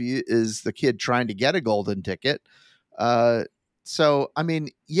movie is the kid trying to get a golden ticket. So I mean,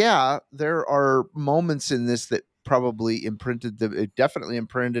 yeah, there are moments in this that probably it definitely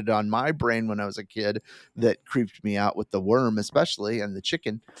imprinted on my brain when I was a kid that creeped me out with the worm, especially, and the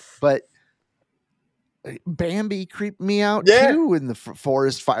chicken. But Bambi creeped me out too in the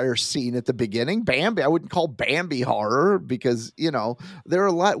forest fire scene at the beginning. Bambi, I wouldn't call Bambi horror because, there are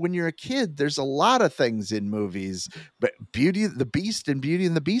a lot when you're a kid, there's a lot of things in movies, but Beauty and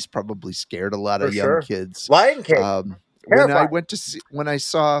the Beast probably scared a lot of young kids. Lion King. When I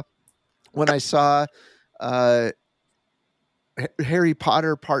saw Harry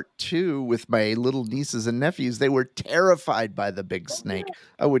Potter Part 2 with my little nieces and nephews, they were terrified by the big snake.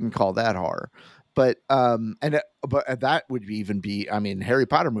 I wouldn't call that horror. But that would Harry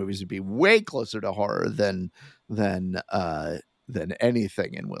Potter movies would be way closer to horror than than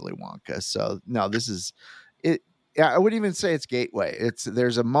anything in Willy Wonka. So no, this is it. Yeah, I wouldn't even say it's gateway.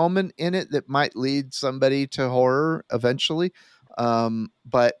 There's a moment in it that might lead somebody to horror eventually,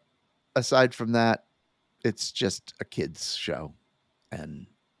 but aside from that, it's just a kids show and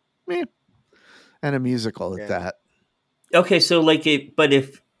and a musical at that. Okay, so but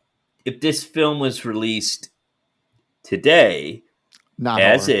if this film was released today, not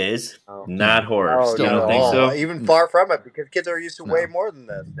as horror. is, not horror. Oh, You don't think so? Even far from it, because kids are used to way more than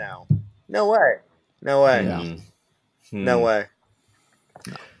this now. No way. No way. Yeah. No way.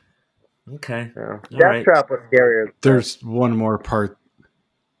 No. Okay. No. All Death right. Trap was scarier. There's one more part.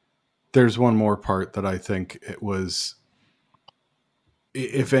 There's one more part that I think it was,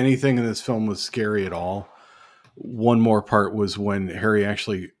 if anything in this film was scary at all, one more part was when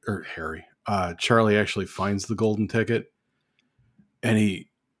Charlie actually finds the golden ticket, and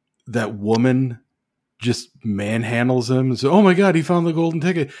that woman just manhandles him and says, "Oh my God, he found the golden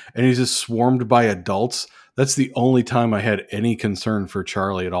ticket," and he's just swarmed by adults. That's the only time I had any concern for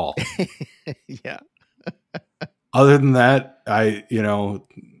Charlie at all. Yeah. Other than that,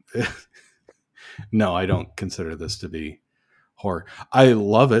 no, I don't consider this to be horror. I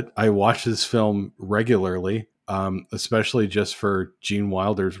love it. I watch this film regularly, especially just for Gene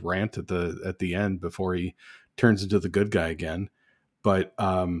Wilder's rant at the end before he turns into the good guy again. But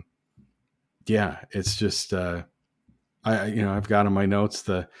yeah, it's just I've got in my notes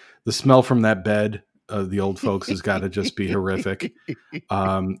the smell from that bed of the old folks has got to just be horrific.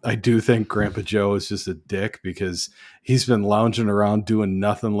 I do think Grandpa Joe is just a dick because he's been lounging around doing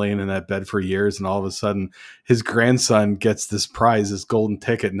nothing, laying in that bed for years, and all of a sudden his grandson gets this prize, this golden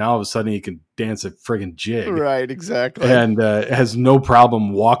ticket. Now all of a sudden he can dance a friggin' jig. Right, exactly. And has no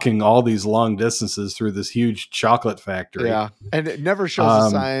problem walking all these long distances through this huge chocolate factory. Yeah, and it never shows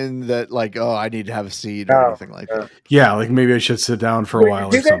a sign that I need to have a seat or anything like that. Yeah, like maybe I should sit down for a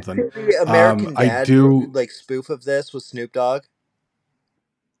while or something. The American Dad I do spoof of this with Snoop Dogg.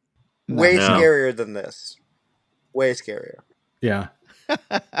 No. Way scarier than this. Way scarier. Yeah.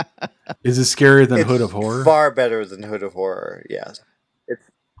 Is it scarier than Hood of Horror? Far better than Hood of Horror. Yes.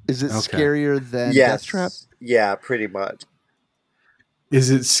 Is it scarier than Death Trap? Yeah, pretty much. Is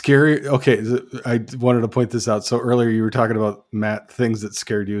it scary? Okay, I wanted to point this out. So earlier you were talking about, Matt, things that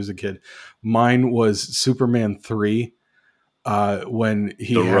scared you as a kid. Mine was Superman 3. When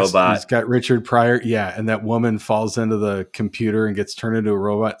he's got Richard Pryor, and that woman falls into the computer and gets turned into a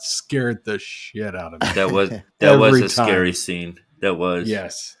robot, scared the shit out of me. That was a scary scene. That was,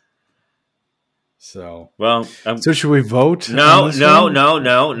 yes. So so should we vote? No. I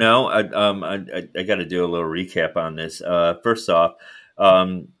got to do a little recap on this. First off,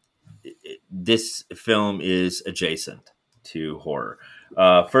 this film is adjacent to horror.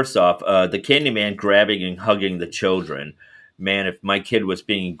 First off, the Candyman grabbing and hugging the children. Man, if my kid was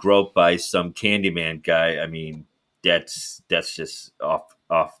being groped by some Candyman guy, I mean, that's just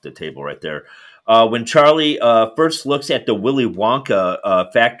off the table right there. When Charlie first looks at the Willy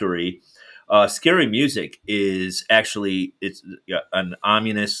Wonka factory, scary music is actually an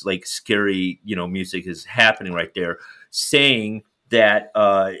ominous, scary, music is happening right there, saying that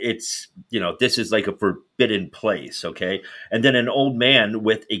it's this is like a forbidden place, okay? And then an old man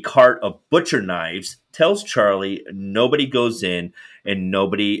with a cart of butcher knives tells Charlie nobody goes in and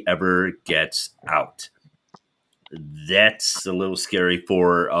nobody ever gets out. That's a little scary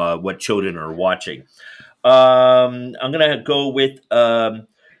for what children are watching. I'm gonna go with the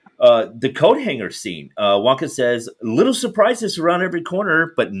coat hanger scene. Wonka says, "Little surprises around every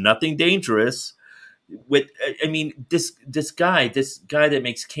corner, but nothing dangerous." This guy that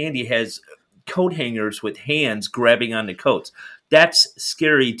makes candy has coat hangers with hands grabbing on the coats. That's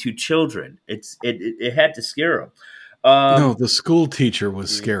scary to children. It had to scare them. No, the school teacher was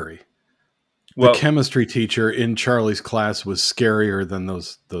scary. The chemistry teacher in Charlie's class was scarier than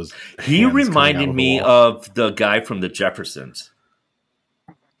those. He reminded me of the guy from the Jeffersons.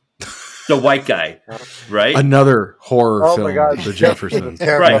 The white guy, right? Another horror film, The Jeffersons.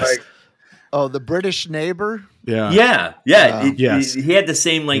 Right. Oh, the British neighbor? Yeah. Yes. He had the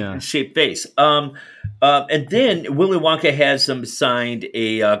same shaped face. And then Willy Wonka has signed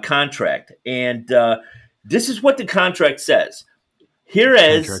a contract, and this is what the contract says.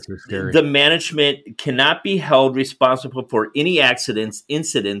 Hereas the management cannot be held responsible for any accidents,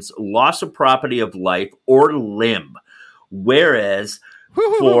 incidents, loss of property of life or limb, whereas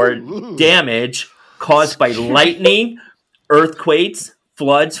for damage caused by lightning, earthquakes,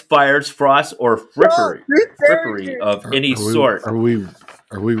 floods, fires, frost, or frippery of any sort. Are we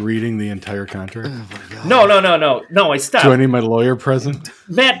reading the entire contract? No. I stopped. Do I need my lawyer present?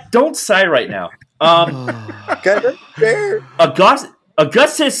 Matt, don't sigh right now. Guys, that's fair.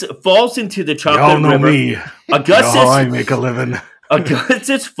 Augustus falls into the Y'all chocolate know river. me. Y'all how I Augustus make a living.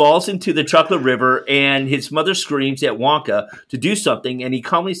 Augustus falls into the chocolate river, and his mother screams at Wonka to do something, and he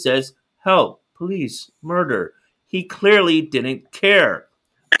calmly says, "Help, police, murder." He clearly didn't care.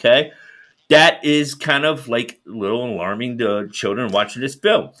 Okay? That is kind of like a little alarming to children watching this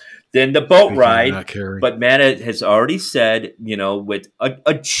film. Then the boat Speaking of ride, not caring. but Matt has already said, with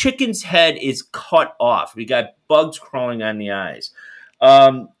a chicken's head is cut off. We got bugs crawling on the eyes.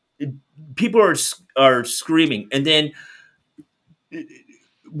 People are screaming, and then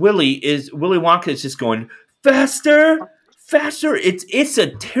Willy Wonka is just going faster, faster. It's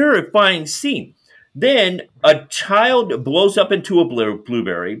a terrifying scene. Then a child blows up into a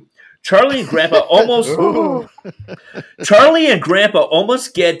blueberry. Charlie and Grandpa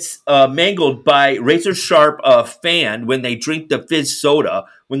almost gets mangled by razor sharp fan when they drink the fizz soda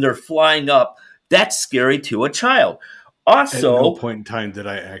when they're flying up. That's scary to a child. At Also, no point in time did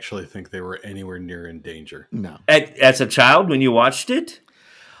I actually think they were anywhere near in danger. No. as a child when you watched it,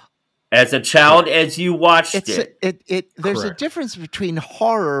 as a child as you watched it. There's a Correct. difference between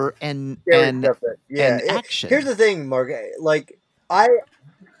horror and Scary stuff that- and action. Here's the thing, Mark. Like, I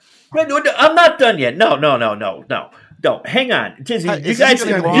Wait, no, I'm not done yet. No. Hang on. Is You this guys,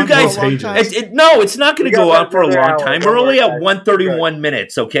 gonna go you on guys, for a long time? it's not going We to go got on for a another long hour, time. one We're only more at time. 131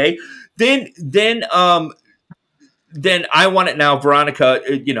 minutes. Okay. Then I want it now. Veronica,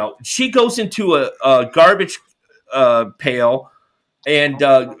 she goes into a garbage pail and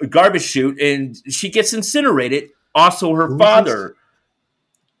garbage chute, and she gets incinerated. Also, her Who is father.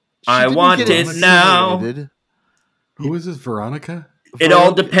 I didn't want get it now. incinerated. Who is this, Veronica? It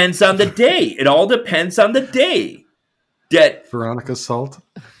all depends on the day. It all depends on the day. That Veronica Salt?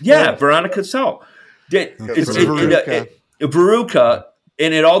 Veronica Salt. It's Veruca. Veruca,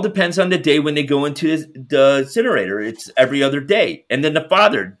 and it all depends on the day when they go into the incinerator. It's every other day, and then the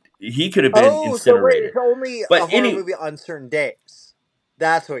father, he could have been so wait, incinerated. it's only But a horror movie on certain days.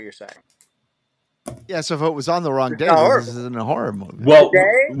 That's what you're saying. Yeah, so if it was on the wrong day, not then horror. this isn't a horror movie.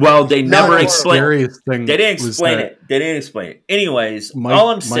 Well, they never horror. explained. Scariest thing. They didn't was explain that it. They didn't explain it. Anyways, Mike, all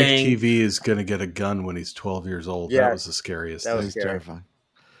I'm Mike saying, TV is going to get a gun when he's 12 years old. Yeah. That was the scariest That thing. was It's scary. terrifying.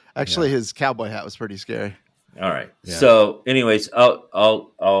 Actually, his cowboy hat was pretty scary. all right. Yeah. So, anyways, I'll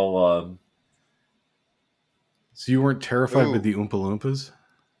So you weren't terrified Ooh. with the Oompa Loompas?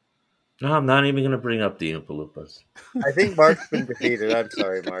 no, I'm not even going to bring up the Oompa Loompas. I think Mark's been defeated. I'm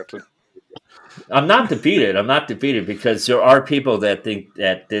sorry, Mark. I'm not defeated. I'm not defeated because there are people that think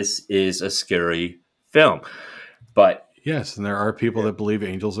that this is a scary film, but Yes, and there are people that believe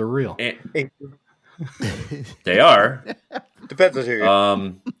angels are real. they are. Depends on who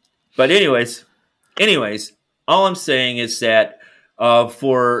you're. But anyways, all I'm saying is that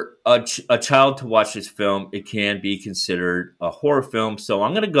for a child to watch this film, it can be considered a horror film. So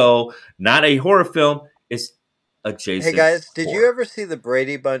I'm going to go not a horror film. It's adjacent. Hey guys, did you horror. ever see the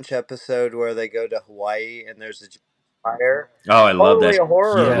Brady Bunch episode where they go to Hawaii and there's a fire? Oh, I love Totally that. a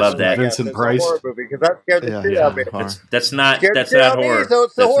horror. Yes, love that. Vincent It's a Price. horror movie because that scared the shit out of me. horror. That's not Scared the that's shit not out of me, horror. so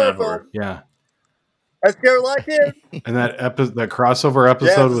it's a That's horror not film. horror. Yeah. I scared a lot of kids. And that crossover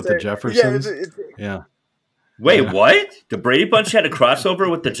episode with the Jeffersons? Yeah. Wait, Yeah. what? The Brady Bunch had a crossover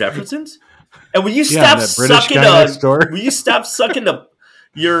with the Jeffersons? And will you Yeah, stop that British sucking guy next door. will you stop sucking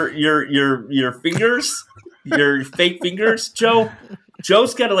your fingers? Your fake fingers, Joe?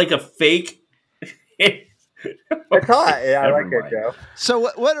 Joe's got like a fake It's hot. Yeah, I Never like it, mind. Joe. So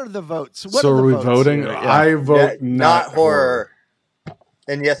what are the votes? What So are are the we votes voting? here? I vote Yeah, not horror.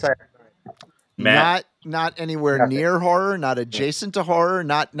 And yes, I. Matt. Not anywhere Nothing. near horror, not adjacent to horror,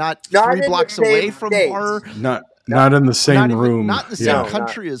 not Not 3 in the blocks same away from state. horror, Not in the same not even, room. not in the same No,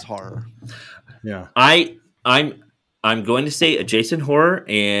 country as horror. Yeah. I'm going to say adjacent horror,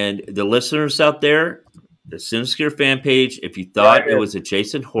 and the listeners out there, the Cinescare fan page, if you thought Yeah, it was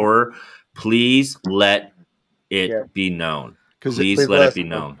adjacent horror, please let it Yeah. be known. 'Cause Please please let let it us be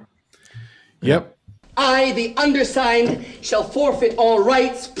know. known. Yep. I, the undersigned, shall forfeit all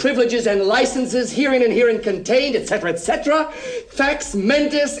rights, privileges, and licenses herein and herein contained, etc., etc. Fax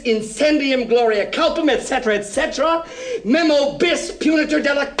mentis incendium gloria culpum, etc., etc. Memo bis punitor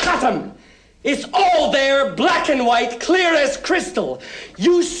delicatum. It's all there, black and white, clear as crystal.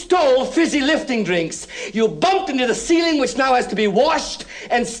 You stole fizzy lifting drinks. You bumped into the ceiling, which now has to be washed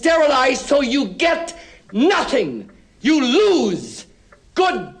and sterilized, so you get nothing. You lose.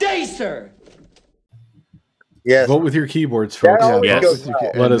 Good day, sir. Yes. Vote with your keyboards, That folks. always Yes. goes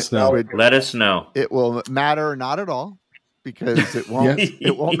well. Let us know. Let us know. It will matter not at all because it won't Yeah.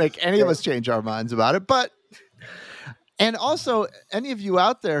 it won't make any of us change our minds about it. But And also, any of you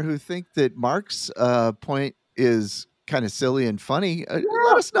out there who think that Mark's point is kind of silly and funny,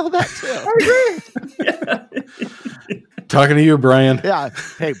 let us know that too. Talking to you, Brian. Yeah.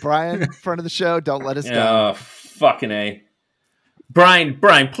 Hey, Brian, front of the show, don't let us Oh, down. fucking A. Brian,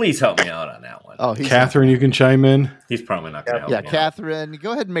 please help me out on that one. Oh, Catherine, you can chime in. He's probably not going to help yeah, me Catherine,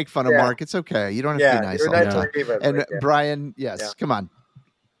 go ahead and make fun of Mark. It's okay. You don't have to be nice you're all the nice time. to me, but And Brian, yes, come on.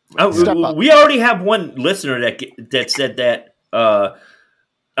 Step out. up. We already have one listener that said that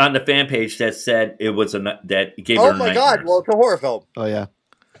on the fan page that said it was that gave her Oh my god! nightmares. Well, it's a horror film. Oh yeah.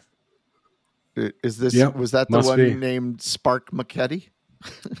 Is this Yep, was that the must one be. named Spark McKetty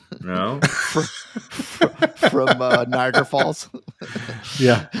No. from Niagara Falls?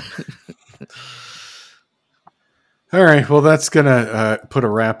 Yeah. All right. Well, that's gonna put a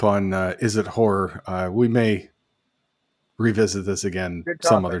wrap on Is It Horror? We may revisit this again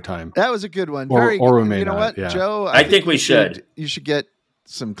some other time. That was a good one. Or we good. may You know not, what, yeah. Joe? I think we should. You should get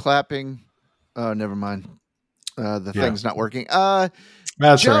some clapping. Oh, never mind. The Yeah. thing's not working.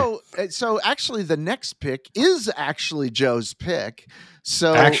 That's Joe. right. So actually, the next pick is actually Joe's pick.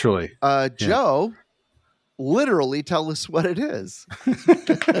 So Actually, Joe, literally tell us what it is.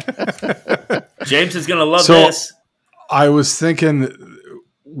 James is going to love So- this. I was thinking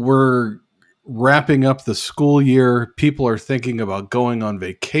we're wrapping up the school year. People are thinking about going on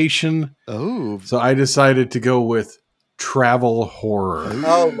vacation. Oh, So I decided to go with travel horror.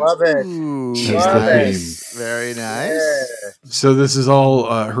 Oh, love it. Ooh, That's the nice. Very nice. Yeah. So this is all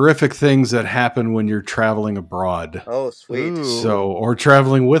horrific things that happen when you're traveling abroad. Oh, sweet. Ooh. Or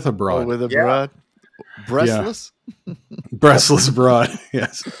traveling with a Oh, broad. with a Yeah. broad, breastless. Breastless broad.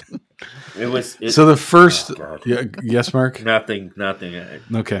 Yes. It was So the first, Oh, God. yes, Mark. nothing.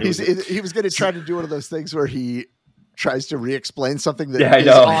 Okay. He was going to try to do one of those things where he tries to re-explain something that Yeah, I is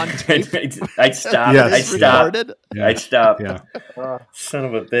know. on tape. I'd stop. Yes. I'd stop. Recorded. Yeah. I'd stop. Yeah. Son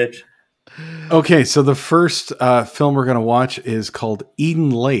of a bitch. Okay. So the first film we're going to watch is called Eden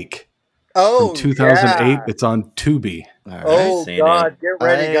Lake Oh, from 2008. yeah. It's on Tubi. All right. Oh, I've seen God. it. Get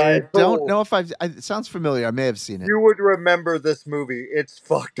ready, I guys. don't Oh, know if it sounds familiar. I may have seen it. You would remember this movie. It's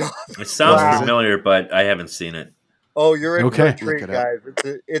fucked up. It sounds Wow. familiar, but I haven't seen it. Oh, you're in for a Okay. treat, Look it up.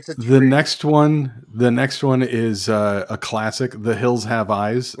 guys. It's a treat. The next one is a classic, The Hills Have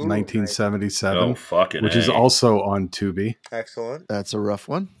Eyes, Ooh, 1977, Oh, fucking which is A. also on Tubi. Excellent. That's a rough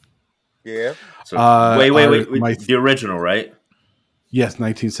one. Yeah. So, our- wait. my- The original, right? Yes,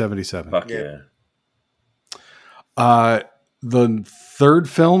 1977. Fuck Yeah. yeah. The third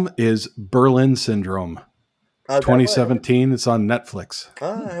film is Berlin Syndrome, How's that 2017. It's on Netflix.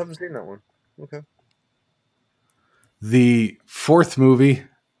 one? I haven't seen that one. Okay. The fourth movie,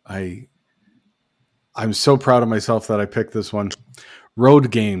 I'm so proud of myself that I picked this one. Road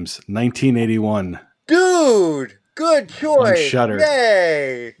Games, 1981. Dude, good choice. Shudder.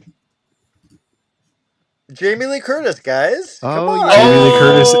 Yay. Jamie Lee Curtis, guys. Come Oh, on. yeah. Jamie Lee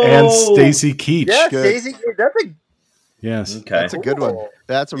Curtis and Oh! Stacy Keach. Yeah, Good. Stacey. That's a Yes. Okay. That's a good one. Cool.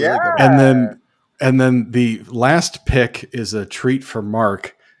 That's a really good one. Yeah. And then the last pick is a treat for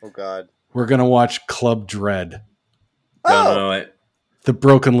Mark. Oh God. We're gonna watch Club Dread, Don't Oh, know it. the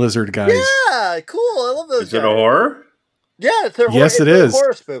Broken Lizard guys. yeah, cool. I love those. Is it a guys. horror? Yeah, it's a horror. Yes, it it's is. A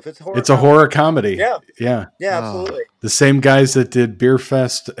horror spoof. It's a horror. It's a horror comedy. Yeah. Yeah. Yeah, Oh. absolutely. The same guys that did Beer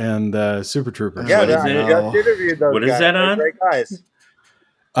Fest and Super Troopers. Yeah, What is I it? just interviewed those What is guys. that They're on? Great guys.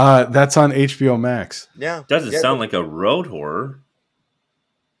 That's on HBO Max. Yeah. Doesn't Yeah, sound like a road horror.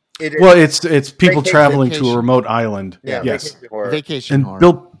 It is. Well, it's people Vacation. traveling to a remote island. Yeah, Yes. vacation horror. Vacation And horror.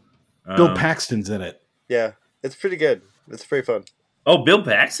 Bill Um, Paxton's in it. Yeah, it's pretty good. It's pretty fun. Oh, Bill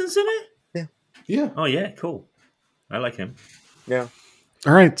Paxton's in it? Yeah. Oh, yeah, cool. I like him. Yeah.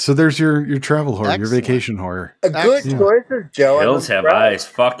 All right. So there's your travel horror, your Excellent. vacation horror. A good Excellent. choices, Joe. I'm Hills have impressed. eyes.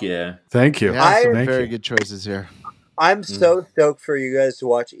 Fuck yeah. Thank you. Yeah, I- some Thank very you. good choices here. I'm so stoked for you guys to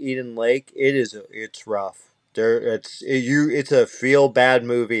watch Eden Lake. It's rough. It's a feel bad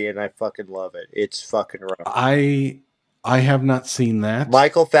movie, and I fucking love it. It's fucking rough. I have not seen that.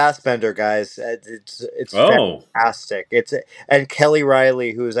 Michael Fassbender, guys, it's Oh, fantastic. And Kelly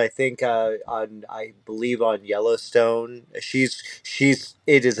Riley, who's I think I believe on Yellowstone. It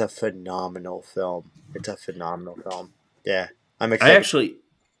is a phenomenal film. It's a phenomenal film. Yeah, I'm I excited.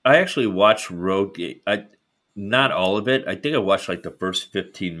 actually watched Road Game. Not all of it. I think I watched like the first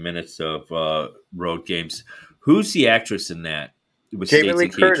 15 minutes of Road Games. Who's the actress in that? With Jamie Lee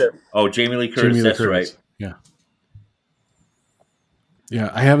Stacey Keach? Curtis. Oh, Jamie Lee Curtis. Jamie Lee That's Curtis. right. Yeah. Yeah,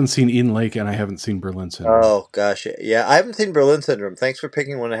 I haven't seen Eden Lake and I haven't seen Berlin Syndrome. Oh gosh, yeah. I haven't seen Berlin Syndrome. Thanks for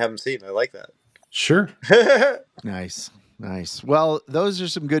picking one I haven't seen. I like Sure. that. Nice. Well, those are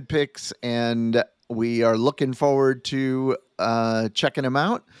some good picks. And We are looking forward to checking them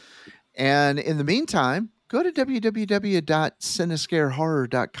out. And in the meantime, go to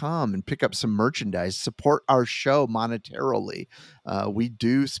www.cinescarehorror.com and pick up some merchandise. Support our show monetarily. We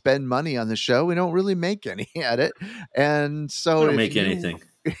do spend money on the show. We don't really make any at it. And so We don't make anything.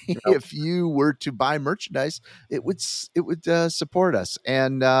 If you were to buy merchandise, it would support us.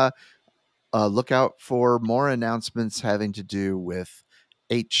 And look out for more announcements having to do with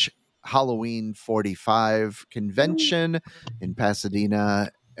Halloween 45 convention in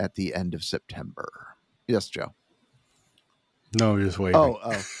Pasadena at the end of September. Yes, Joe. No, just waiting.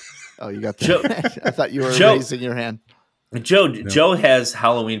 Oh, you got that. Joe- I thought you were Joe- raising your hand. Joe has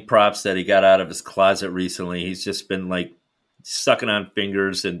Halloween props that he got out of his closet recently. He's just been like sucking on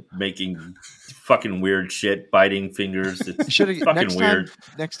fingers and making fucking weird shit, biting fingers. It's fucking weird.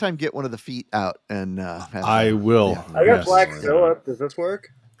 Next time, get one of the feet out and I will. Yeah. I got Black Phillip. Does this work?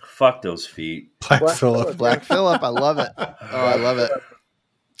 Fuck those feet. Black Phillip. Black Phillip. I love it. Oh, I love it.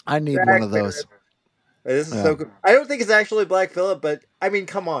 I need one of those. This is so cool. I don't think it's actually Black Phillip, but I mean,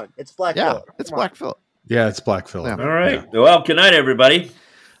 come on. It's Black Phillip. It's Black Phillip. Yeah, it's Black Phillip. Yeah. All right. Yeah. Well, good night, everybody.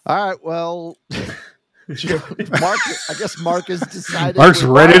 All right. Well, Mark, I guess Mark has decided. Mark's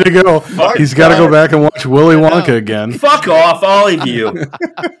ready to go. He's got to go back and watch Willy Wonka again. Fuck off, all of you.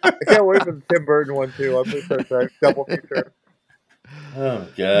 I can't wait for the Tim Burton one, too. I'm going to start double feature. Oh,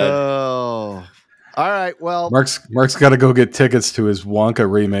 God. Oh. All right. Well, Mark's got to go get tickets to his Wonka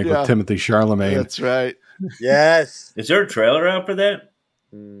remake with Timothy Chalamet. That's right. Yes. Is there a trailer out for that?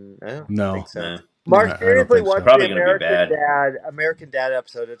 I don't No. think so. Nah. Mark, seriously, watch Probably the gonna be bad. American Dad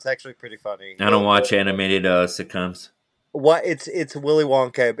episode. It's actually pretty funny. I don't watch animated sitcoms. What? It's Willy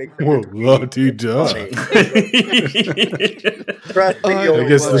Wonka. Trust me, I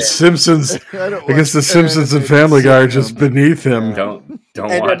guess the Simpsons. I guess the Simpsons and Family Guy are just beneath him. Don't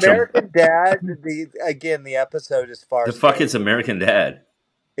and watch American Dad. The episode is far. The fuck is American Dad?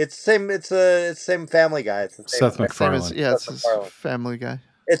 It's same. It's same Family Guy. It's the same. Seth MacFarlane. It's his Family Guy.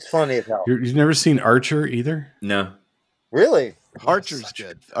 It's funny as hell. You've never seen Archer either? No. Really? Archer's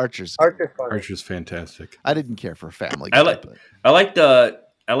good. Archer's funny. Archer's fantastic. I didn't care for Family Guy. I like the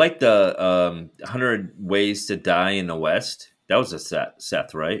 100 Ways to Die in the West. That was a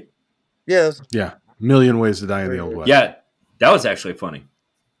Seth, right? Yes. Yeah. Million Ways to Die in the Old West. Yeah, that was actually funny.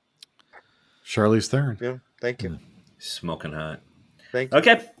 Charlize Theron. Yeah. Thank you. Smoking hot. Thank you.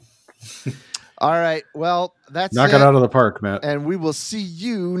 Okay. All right. Well, that's Knock it out of the park, Matt. And we will see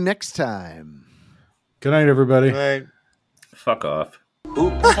you next time. Good night, everybody. All right. Fuck off. Who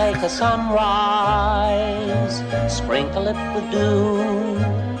can take a sunrise, sprinkle it with dew,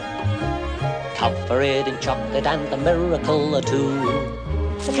 cover it in chocolate and a miracle or two?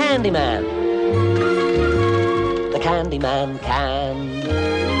 The Candyman. The Candyman can.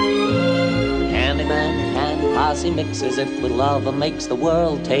 Candyman can, 'cause he mixes it with love and makes the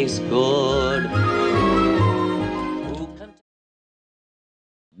world taste good.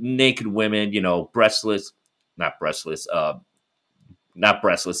 Naked women, breastless, not breastless,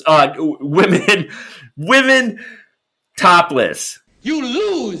 women topless. You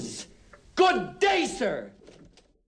lose. Good day, sir.